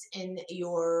produced in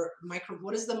your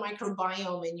what is the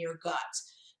microbiome in your gut.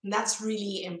 And that's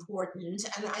really important.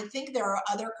 And I think there are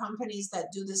other companies that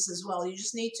do this as well. You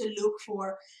just need to look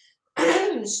for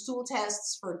stool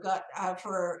tests for gut,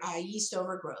 for yeast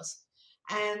overgrowth.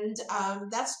 And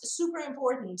that's super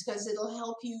important, because it'll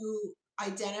help you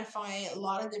identify a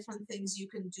lot of different things you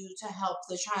can do to help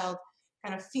the child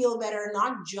kind of feel better,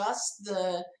 not just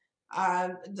the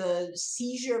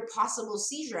possible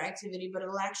seizure activity, but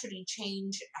it'll actually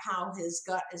change how his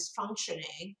gut is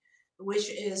functioning, which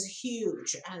is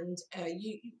huge. And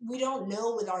we don't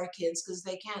know with our kids, because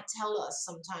they can't tell us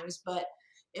sometimes, but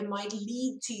it might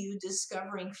lead to you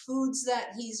discovering foods that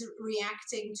he's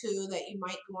reacting to that you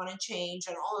might want to change.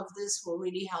 And all of this will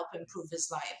really help improve his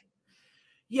life.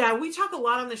 Yeah, we talk a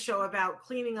lot on the show about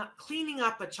cleaning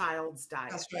up a child's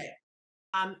diet. That's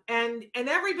right. And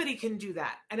everybody can do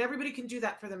that. And everybody can do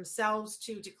that for themselves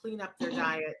too, to clean up their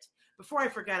diet. Before I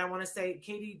forget, I want to say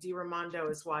Katie DiRamondo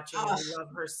is watching. And we love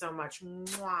her so much.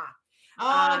 Mwah.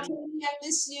 Katie, I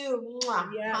miss you. Mwah.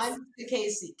 Yes. I'm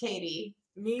Katie.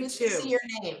 Me Good too. to see your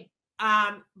name.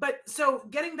 But so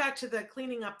getting back to the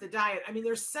cleaning up the diet, I mean,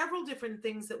 there's several different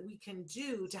things that we can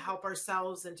do to help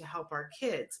ourselves and to help our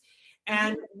kids.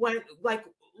 And when, like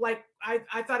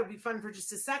I thought it'd be fun for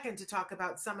just a second to talk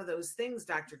about some of those things,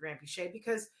 Dr. Granpeesheh,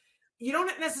 because you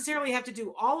don't necessarily have to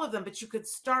do all of them, but you could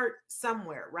start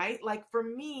somewhere, right? Like for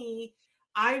me,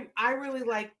 I really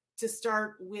like to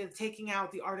start with taking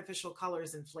out the artificial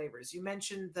colors and flavors. You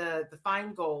mentioned the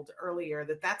Feingold earlier,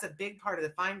 that's a big part of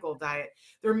the Feingold diet.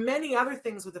 There are many other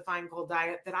things with the Feingold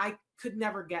diet that I could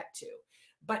never get to.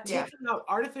 But taking out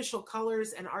artificial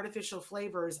colors and artificial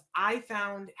flavors, I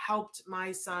found helped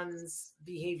my son's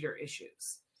behavior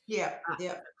issues.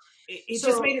 It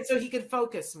just made it so he could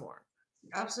focus more.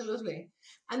 Absolutely.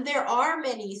 And there are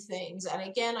many things. And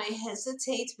again, I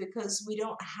hesitate because we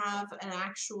don't have an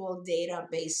actual data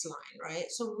baseline, right?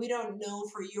 So we don't know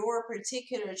for your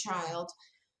particular child,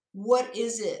 what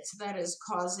is it that is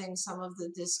causing some of the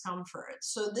discomfort?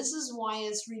 So this is why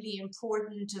it's really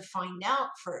important to find out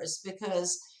first,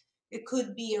 because it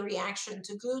could be a reaction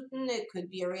to gluten, it could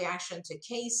be a reaction to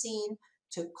casein,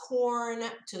 to corn,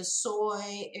 to soy.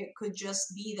 It could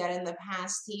just be that in the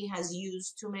past he has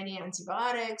used too many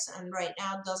antibiotics and right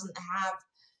now doesn't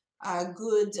have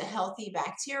good healthy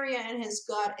bacteria in his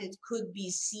gut. It could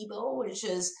be SIBO, which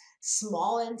is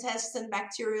small intestine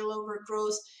bacterial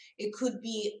overgrowth. It could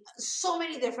be so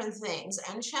many different things.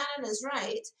 And Shannon is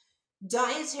right.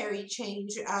 Dietary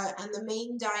change and the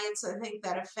main diets I think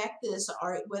that affect this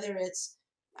are whether it's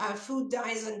food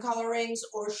dyes and colorings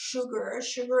or sugar.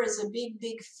 Sugar is a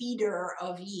big feeder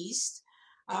of yeast.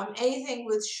 Anything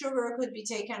with sugar could be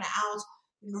taken out.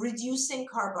 Reducing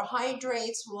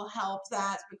carbohydrates will help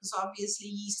that, because obviously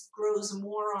yeast grows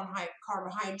more on high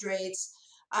carbohydrates.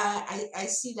 I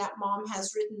see that mom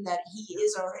has written that he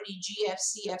is already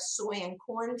GFCF soy and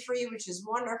corn free, which is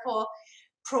wonderful.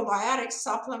 Probiotic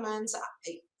supplements.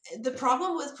 the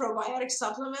problem with probiotic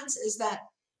supplements is that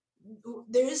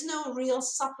there is no real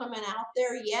supplement out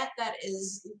there yet that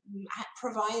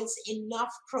provides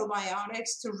enough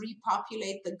probiotics to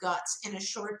repopulate the guts in a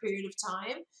short period of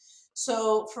time.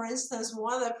 So, for instance,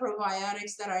 one of the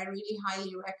probiotics that I really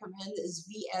highly recommend is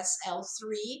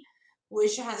VSL3,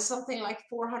 which has something like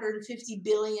 450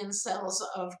 billion cells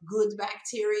of good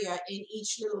bacteria in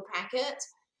each little packet.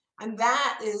 And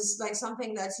that is like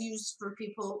something that's used for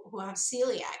people who have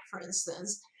celiac, for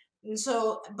instance. And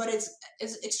so, but it's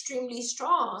extremely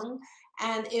strong.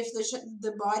 And if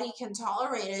the body can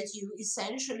tolerate it, you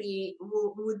essentially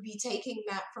would be taking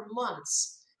that for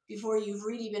months before you've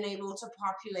really been able to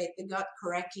populate the gut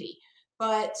correctly.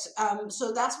 But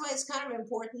so that's why it's kind of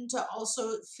important to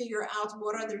also figure out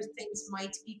what other things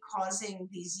might be causing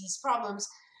these problems.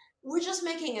 We're just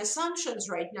making assumptions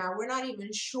right now. We're not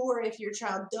even sure if your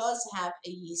child does have a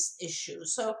yeast issue.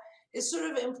 So it's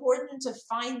sort of important to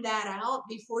find that out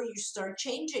before you start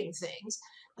changing things.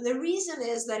 And the reason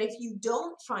is that if you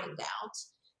don't find out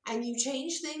and you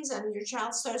change things and your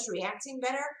child starts reacting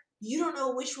better, you don't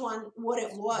know what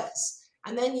it was.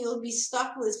 And then you'll be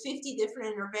stuck with 50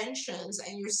 different interventions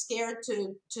and you're scared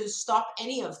to stop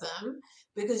any of them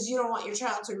because you don't want your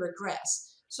child to regress.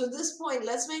 So at this point,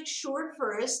 let's make sure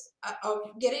first of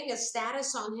getting a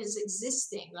status on his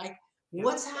existing, like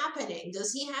what's happening?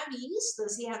 Does he have yeast?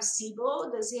 Does he have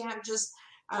SIBO? Does he have just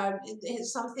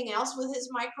something else with his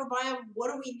microbiome?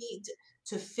 What do we need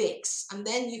to fix? And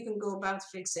then you can go about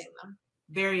fixing them.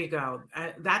 There you go.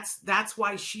 That's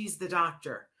why she's the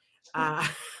doctor.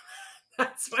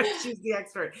 That's why she's the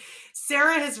expert.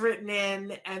 Sarah has written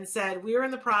in and said, we are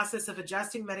in the process of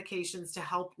adjusting medications to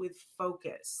help with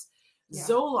focus. Yeah.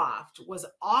 Zoloft was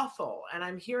awful, and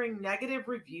I'm hearing negative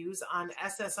reviews on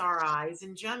SSRIs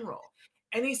in general.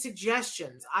 Any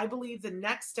suggestions? I believe the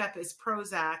next step is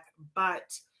Prozac,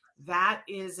 but that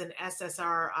is an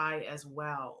SSRI as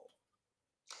well.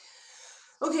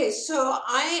 Okay, so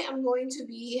I am going to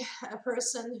be a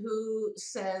person who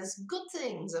says good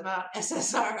things about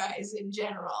SSRIs in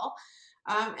general.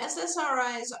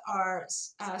 SSRIs are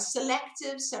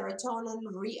selective serotonin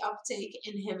reuptake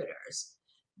inhibitors.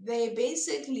 They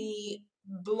basically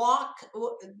block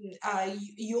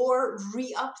your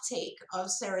reuptake of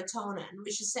serotonin,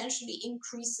 which essentially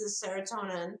increases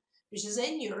serotonin, which is a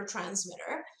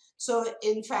neurotransmitter. So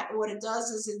in fact, what it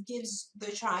does is it gives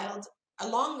the child a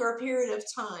longer period of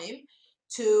time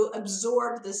to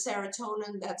absorb the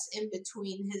serotonin that's in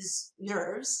between his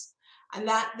nerves. And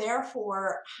that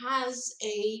therefore has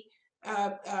a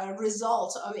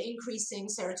result of increasing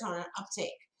serotonin uptake.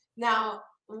 Now,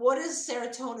 what does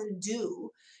serotonin do?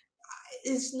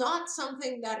 It's not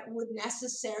something that would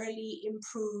necessarily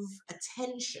improve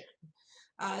attention.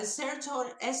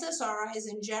 Serotonin, SSRIs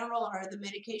in general are the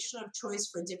medication of choice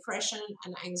for depression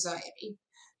and anxiety.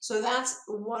 So that's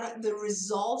the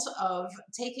result of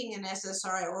taking an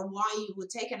SSRI, or why you would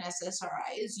take an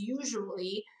SSRI is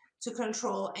usually to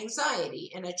control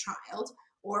anxiety in a child,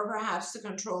 or perhaps to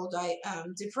control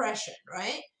depression,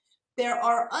 right? There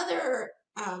are other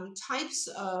types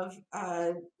of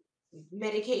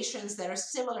medications that are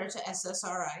similar to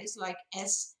SSRIs, like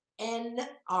SNRIs,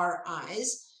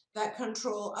 that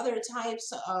control other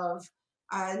types of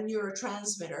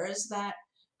neurotransmitters that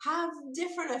have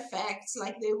different effects.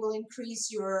 Like they will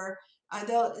increase your,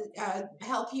 they'll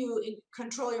help you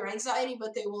control your anxiety,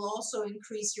 but they will also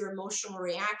increase your emotional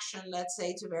reaction, let's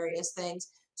say, to various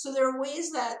things. So there are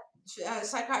ways that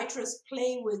psychiatrists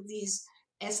play with these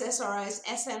SSRIs,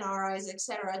 SNRIs,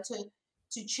 etc.,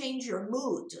 to change your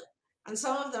mood. And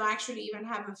some of them actually even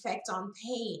have effect on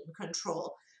pain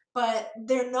control, but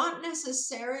they're not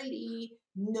necessarily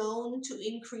known to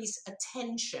increase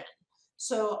attention.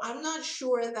 So I'm not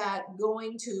sure that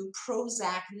going to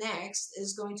Prozac next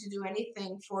is going to do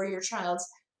anything for your child's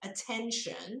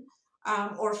attention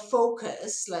or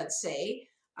focus, let's say,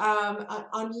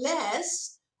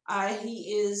 unless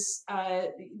he is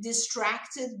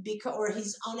distracted or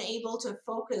he's unable to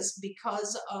focus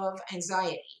because of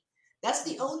anxiety. That's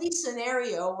the only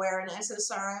scenario where an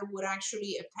SSRI would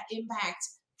actually impact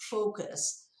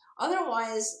focus.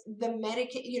 Otherwise, the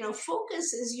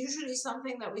focus is usually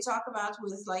something that we talk about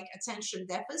with like attention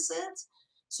deficit,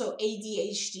 so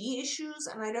ADHD issues.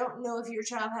 And I don't know if your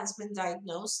child has been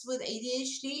diagnosed with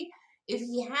ADHD. If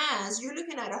he has, you're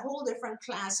looking at a whole different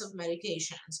class of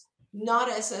medications, not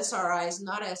SSRIs,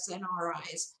 not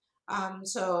SNRIs.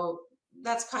 So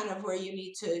that's kind of where you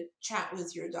need to chat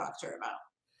with your doctor about.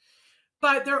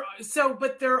 But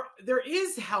there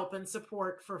is help and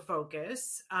support for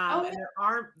focus, and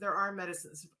there are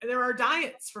medicines. There are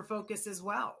diets for focus as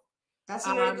well. That's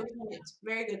a very good point.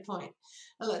 Very good point.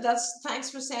 Thanks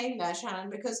for saying that, Shannon,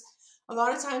 because a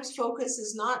lot of times focus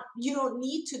is not, you don't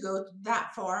need to go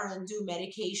that far and do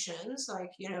medications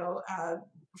like,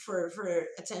 for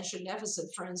attention deficit,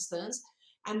 for instance.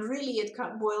 And really it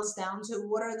boils down to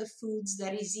what are the foods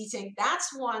that he's eating.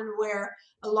 That's one where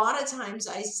a lot of times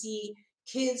I see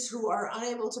kids who are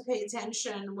unable to pay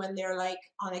attention when they're like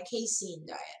on a casein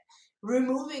diet.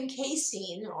 Removing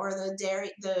casein or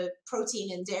the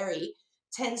protein in dairy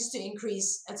tends to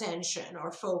increase attention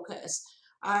or focus.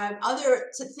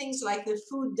 Things like the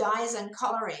food dyes and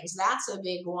colorings, that's a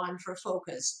big one for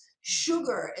focus.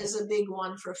 Sugar is a big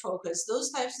one for focus.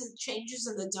 Those types of changes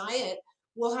in the diet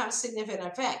will have significant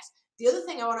effect. The other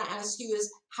thing I want to ask you is,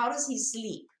 how does he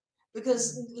sleep?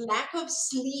 Because lack of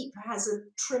sleep has a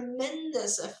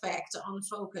tremendous effect on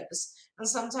focus. And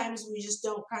sometimes we just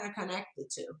don't kind of connect the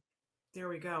two. There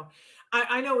we go.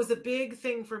 I know it was a big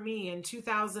thing for me in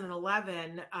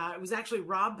 2011. It was actually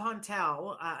Rob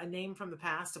Pontel, a name from the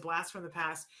past, a blast from the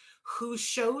past, who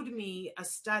showed me a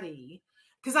study.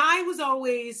 Because I was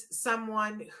always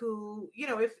someone who,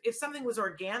 if something was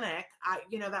organic,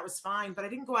 that was fine. But I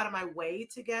didn't go out of my way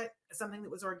to get something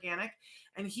that was organic.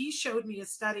 And he showed me a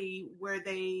study where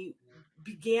they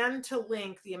began to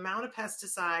link the amount of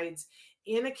pesticides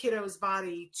in a kiddo's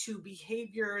body to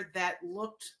behavior that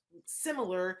looked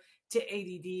similar to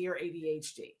ADD or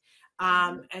ADHD.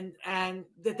 And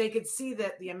that they could see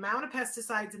that the amount of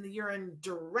pesticides in the urine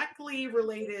directly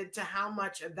related to how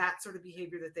much of that sort of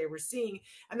behavior that they were seeing.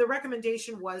 And the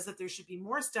recommendation was that there should be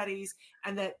more studies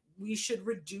and that we should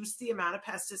reduce the amount of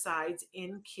pesticides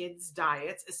in kids'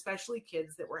 diets, especially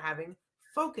kids that were having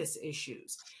focus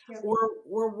issues or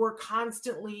were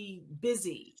constantly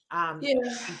busy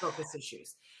in focus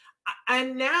issues.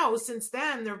 And now, since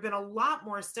then, there have been a lot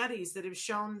more studies that have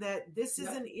shown that this is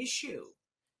an issue.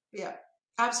 Yeah,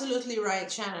 absolutely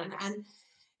right, Shannon. And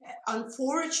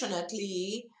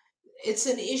unfortunately, it's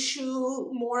an issue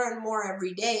more and more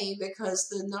every day because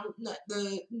the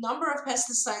number of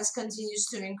pesticides continues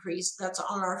to increase. That's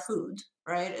on our food,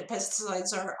 right?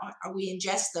 Pesticides are we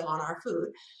ingest them on our food,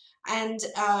 and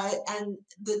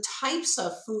the types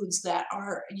of foods that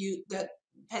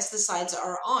pesticides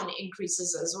are on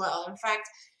increases as well. In fact,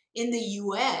 in the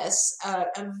US,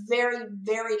 a very,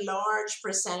 very large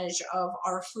percentage of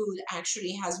our food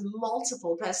actually has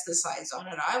multiple pesticides on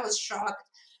it. I was shocked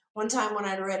one time when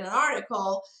I read an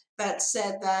article that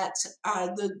said that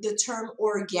the term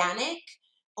organic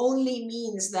only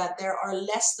means that there are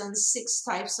less than 6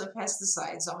 types of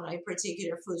pesticides on a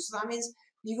particular food. So that means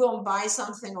you go and buy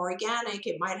something organic,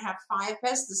 it might have 5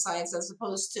 pesticides as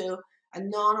opposed to a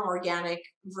non-organic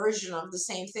version of the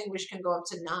same thing, which can go up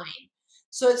to 9.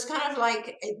 So it's kind of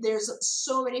like there's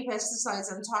so many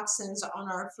pesticides and toxins on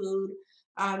our food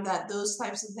that those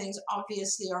types of things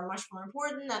obviously are much more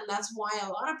important. And that's why a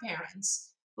lot of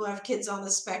parents who have kids on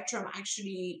the spectrum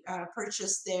actually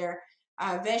purchase their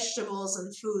vegetables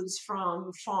and foods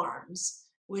from farms,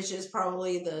 which is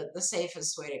probably the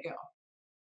safest way to go.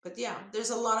 But yeah,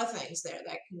 there's a lot of things there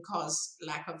that can cause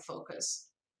lack of focus.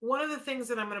 One of the things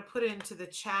that I'm going to put into the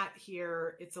chat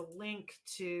here, it's a link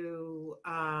to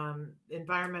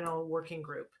Environmental Working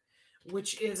Group,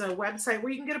 which is a website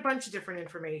where you can get a bunch of different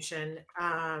information.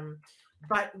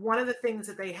 But one of the things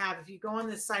that they have, if you go on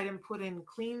this site and put in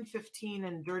Clean 15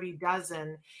 and Dirty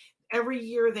Dozen, every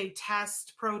year they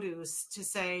test produce to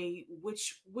say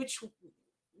which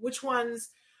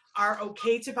ones are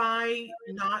okay to buy,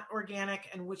 not organic,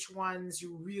 and which ones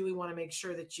you really want to make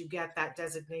sure that you get that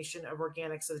designation of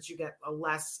organic so that you get a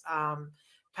less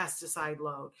pesticide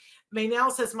load. Maynell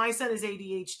says, my son is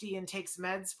ADHD and takes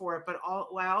meds for it, but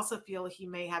I also feel he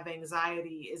may have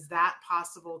anxiety. Is that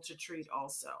possible to treat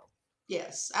also?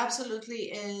 Yes,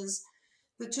 absolutely is.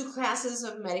 The 2 classes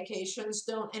of medications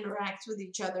don't interact with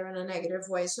each other in a negative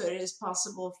way, so it is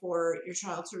possible for your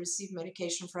child to receive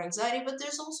medication for anxiety, but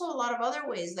there's also a lot of other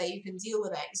ways that you can deal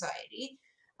with anxiety.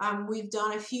 We've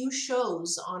done a few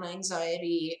shows on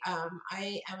anxiety.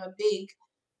 I am a big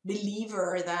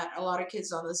believer that a lot of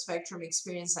kids on the spectrum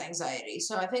experience anxiety.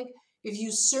 So I think if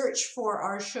you search for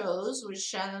our shows, which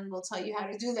Shannon will tell you how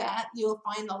to do that, you'll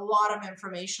find a lot of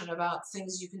information about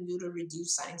things you can do to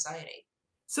reduce anxiety.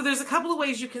 So there's a couple of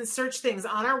ways you can search things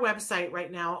on our website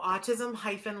right now,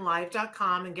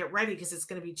 autism-live.com, and get ready because it's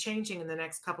going to be changing in the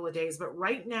next couple of days. But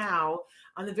right now,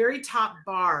 on the very top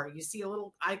bar, you see a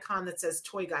little icon that says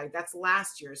Toy Guide. That's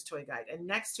last year's Toy Guide. And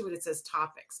next to it, it says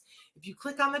Topics. If you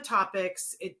click on the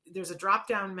topics, there's a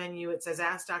drop-down menu. It says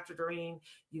Ask Dr. Doreen.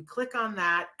 You click on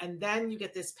that, and then you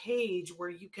get this page where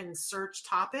you can search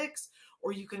topics,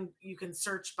 or you can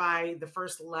search by the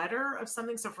first letter of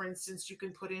something. So for instance, you can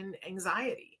put in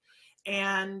anxiety,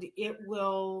 and it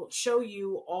will show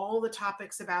you all the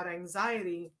topics about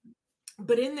anxiety.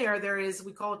 But in there is,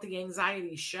 we call it the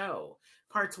Anxiety Show,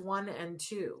 parts 1 and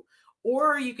 2.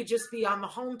 Or you could just be on the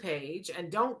home page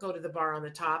and don't go to the bar on the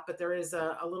top, but there is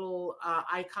a little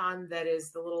icon that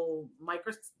is the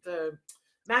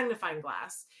magnifying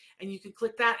glass, and you could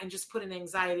click that and just put in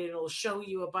anxiety, and it'll show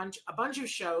you a bunch of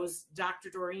shows,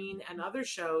 Dr. Doreen and other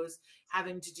shows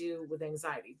having to do with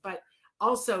anxiety. But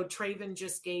also, Traven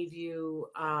just gave you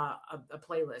a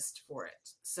playlist for it.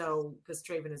 So, because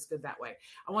Traven is good that way.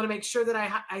 I want to make sure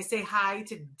that I say hi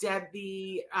to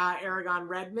Debbie Aragon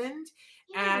Redmond.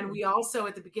 And we also,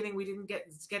 at the beginning, we didn't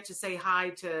get to say hi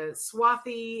to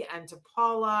Swathi and to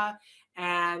Paula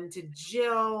and to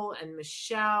Jill and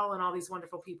Michelle and all these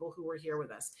wonderful people who were here with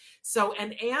us. So,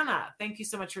 and Anna, thank you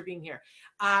so much for being here.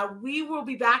 We will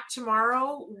be back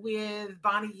tomorrow with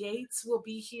Bonnie Yates will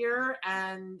be here,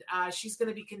 and she's going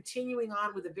to be continuing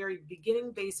on with the very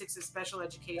beginning basics of special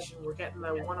education. We're getting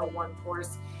the 101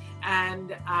 course,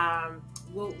 and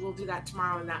we'll do that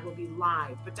tomorrow, and that will be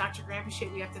live. But Dr.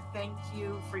 Granpeesheh, we have to thank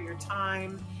you for your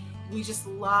time. We just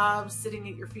love sitting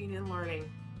at your feet and learning.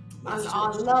 I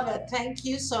love it. Thank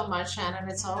you so much, Shannon.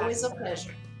 It's always a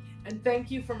pleasure. And thank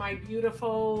you for my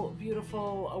beautiful,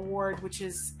 beautiful award, which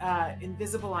is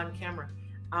invisible on camera.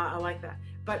 I like that.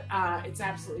 But it's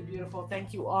absolutely beautiful.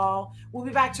 Thank you all. We'll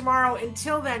be back tomorrow.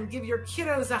 Until then, give your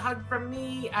kiddos a hug from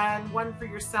me and one for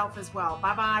yourself as well.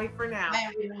 Bye-bye for now.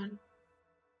 Bye, everyone.